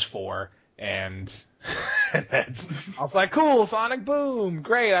simple and I was 4 and I was like, cool, Sonic Boom,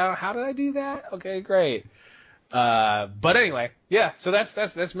 great. How did I do that? Okay, great. But anyway, yeah, so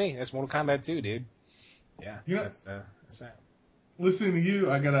that's me. That's Mortal Kombat 2, dude. Yeah, that's that. Listening to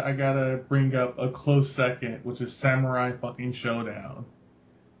you, I gotta bring up a close second, which is Samurai fucking Showdown.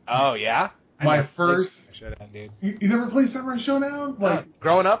 Oh yeah? My first Showdown, dude. You never played Samurai Showdown? Like,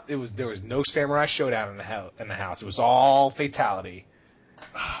 growing up, there was no Samurai Showdown in the house. It was all fatality.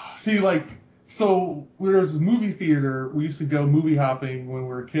 see, like, so there was a movie theater. We used to go movie hopping when we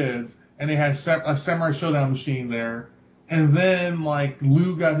were kids, and they had a Samurai Showdown machine there. And then, like,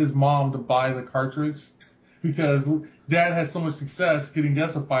 Lou got his mom to buy the cartridge because Dad had so much success getting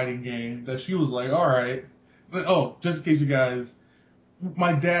us a fighting game that she was like, all right. But, oh, just in case you guys,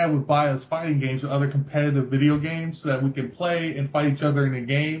 my dad would buy us fighting games and other competitive video games so that we can play and fight each other in a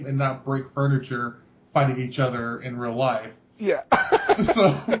game and not break furniture fighting each other in real life. Yeah.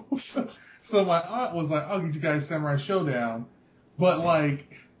 So my aunt was like, I'll get you guys Samurai Showdown. But, like,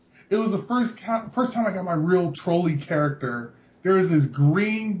 it was the first time I got my real trolley character. There was this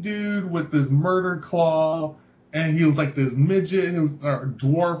green dude with this murder claw, and he was like this midget. It was a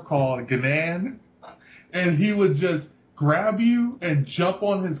dwarf called Ganan. And he would just grab you and jump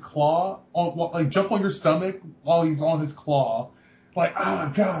on his claw, jump on your stomach while he's on his claw. Like,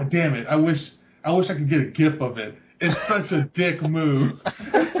 god damn it. I wish I could get a gif of it. It's such a dick move.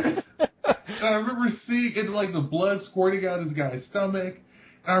 And I remember seeing it, like, the blood squirting out of this guy's stomach.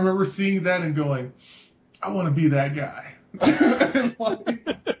 And I remember seeing that and going, I want to be that guy. And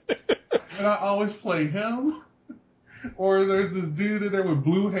I always play him. Or there's this dude in there with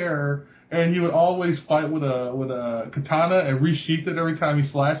blue hair, and he would always fight with a katana and resheath it every time he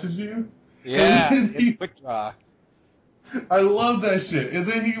slashes you. Yeah, it's quick draw. I love that shit. And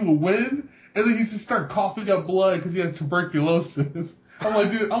then he would win, and then he just start coughing up blood because he has tuberculosis. I'm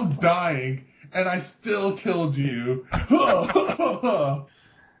like, dude, I'm dying, and I still killed you.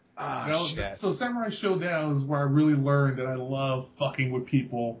 Shit. So Samurai Showdown is where I really learned that I love fucking with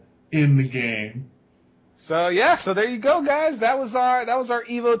people in the game. So yeah, so there you go, guys. That was our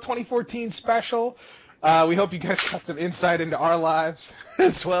EVO 2014 special. We hope you guys got some insight into our lives,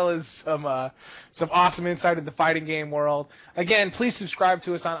 as well as some awesome insight into the fighting game world. Again, please subscribe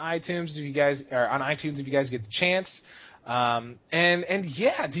to us on iTunes if you guys get the chance. And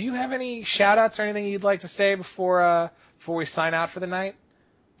yeah, do you have any shout outs or anything you'd like to say before we sign out for the night,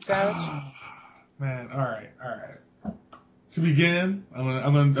 Savage? Man, all right. To begin,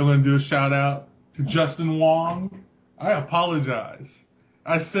 I'm gonna do a shout out to Justin Wong. I apologize.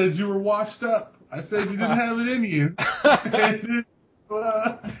 I said you were washed up. I said you didn't have it in you. And,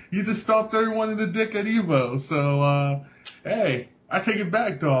 you just stomped everyone in the dick at Evo. So, hey, I take it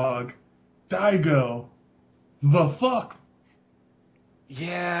back, dog. Daigo. The fuck?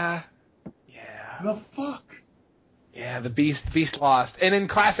 Yeah. The fuck? Yeah, the Beast lost. And in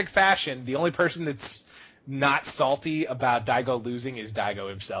classic fashion, the only person that's not salty about Daigo losing is Daigo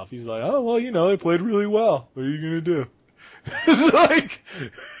himself. He's like, oh, well, they played really well. What are you going to do? It's like...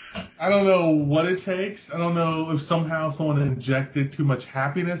 I don't know what it takes. I don't know if somehow someone injected too much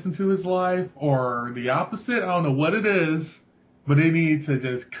happiness into his life or the opposite. I don't know what it is, but they need to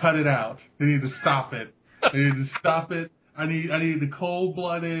just cut it out. They need to stop it. They need to stop it. I need the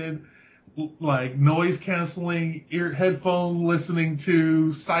cold-blooded, like, noise-canceling, headphone listening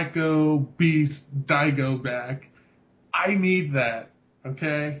to Psycho Beast Daigo back. I need that,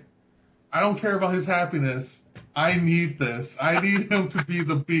 okay? I don't care about his happiness. I need this. I need him to be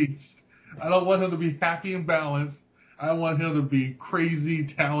the Beast. I don't want him to be happy and balanced. I want him to be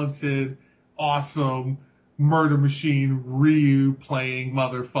crazy, talented, awesome, murder machine, Ryu playing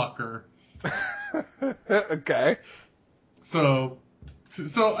motherfucker. Okay. So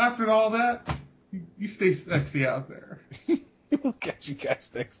after all that, you stay sexy out there. We'll catch you guys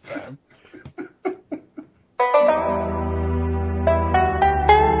next time.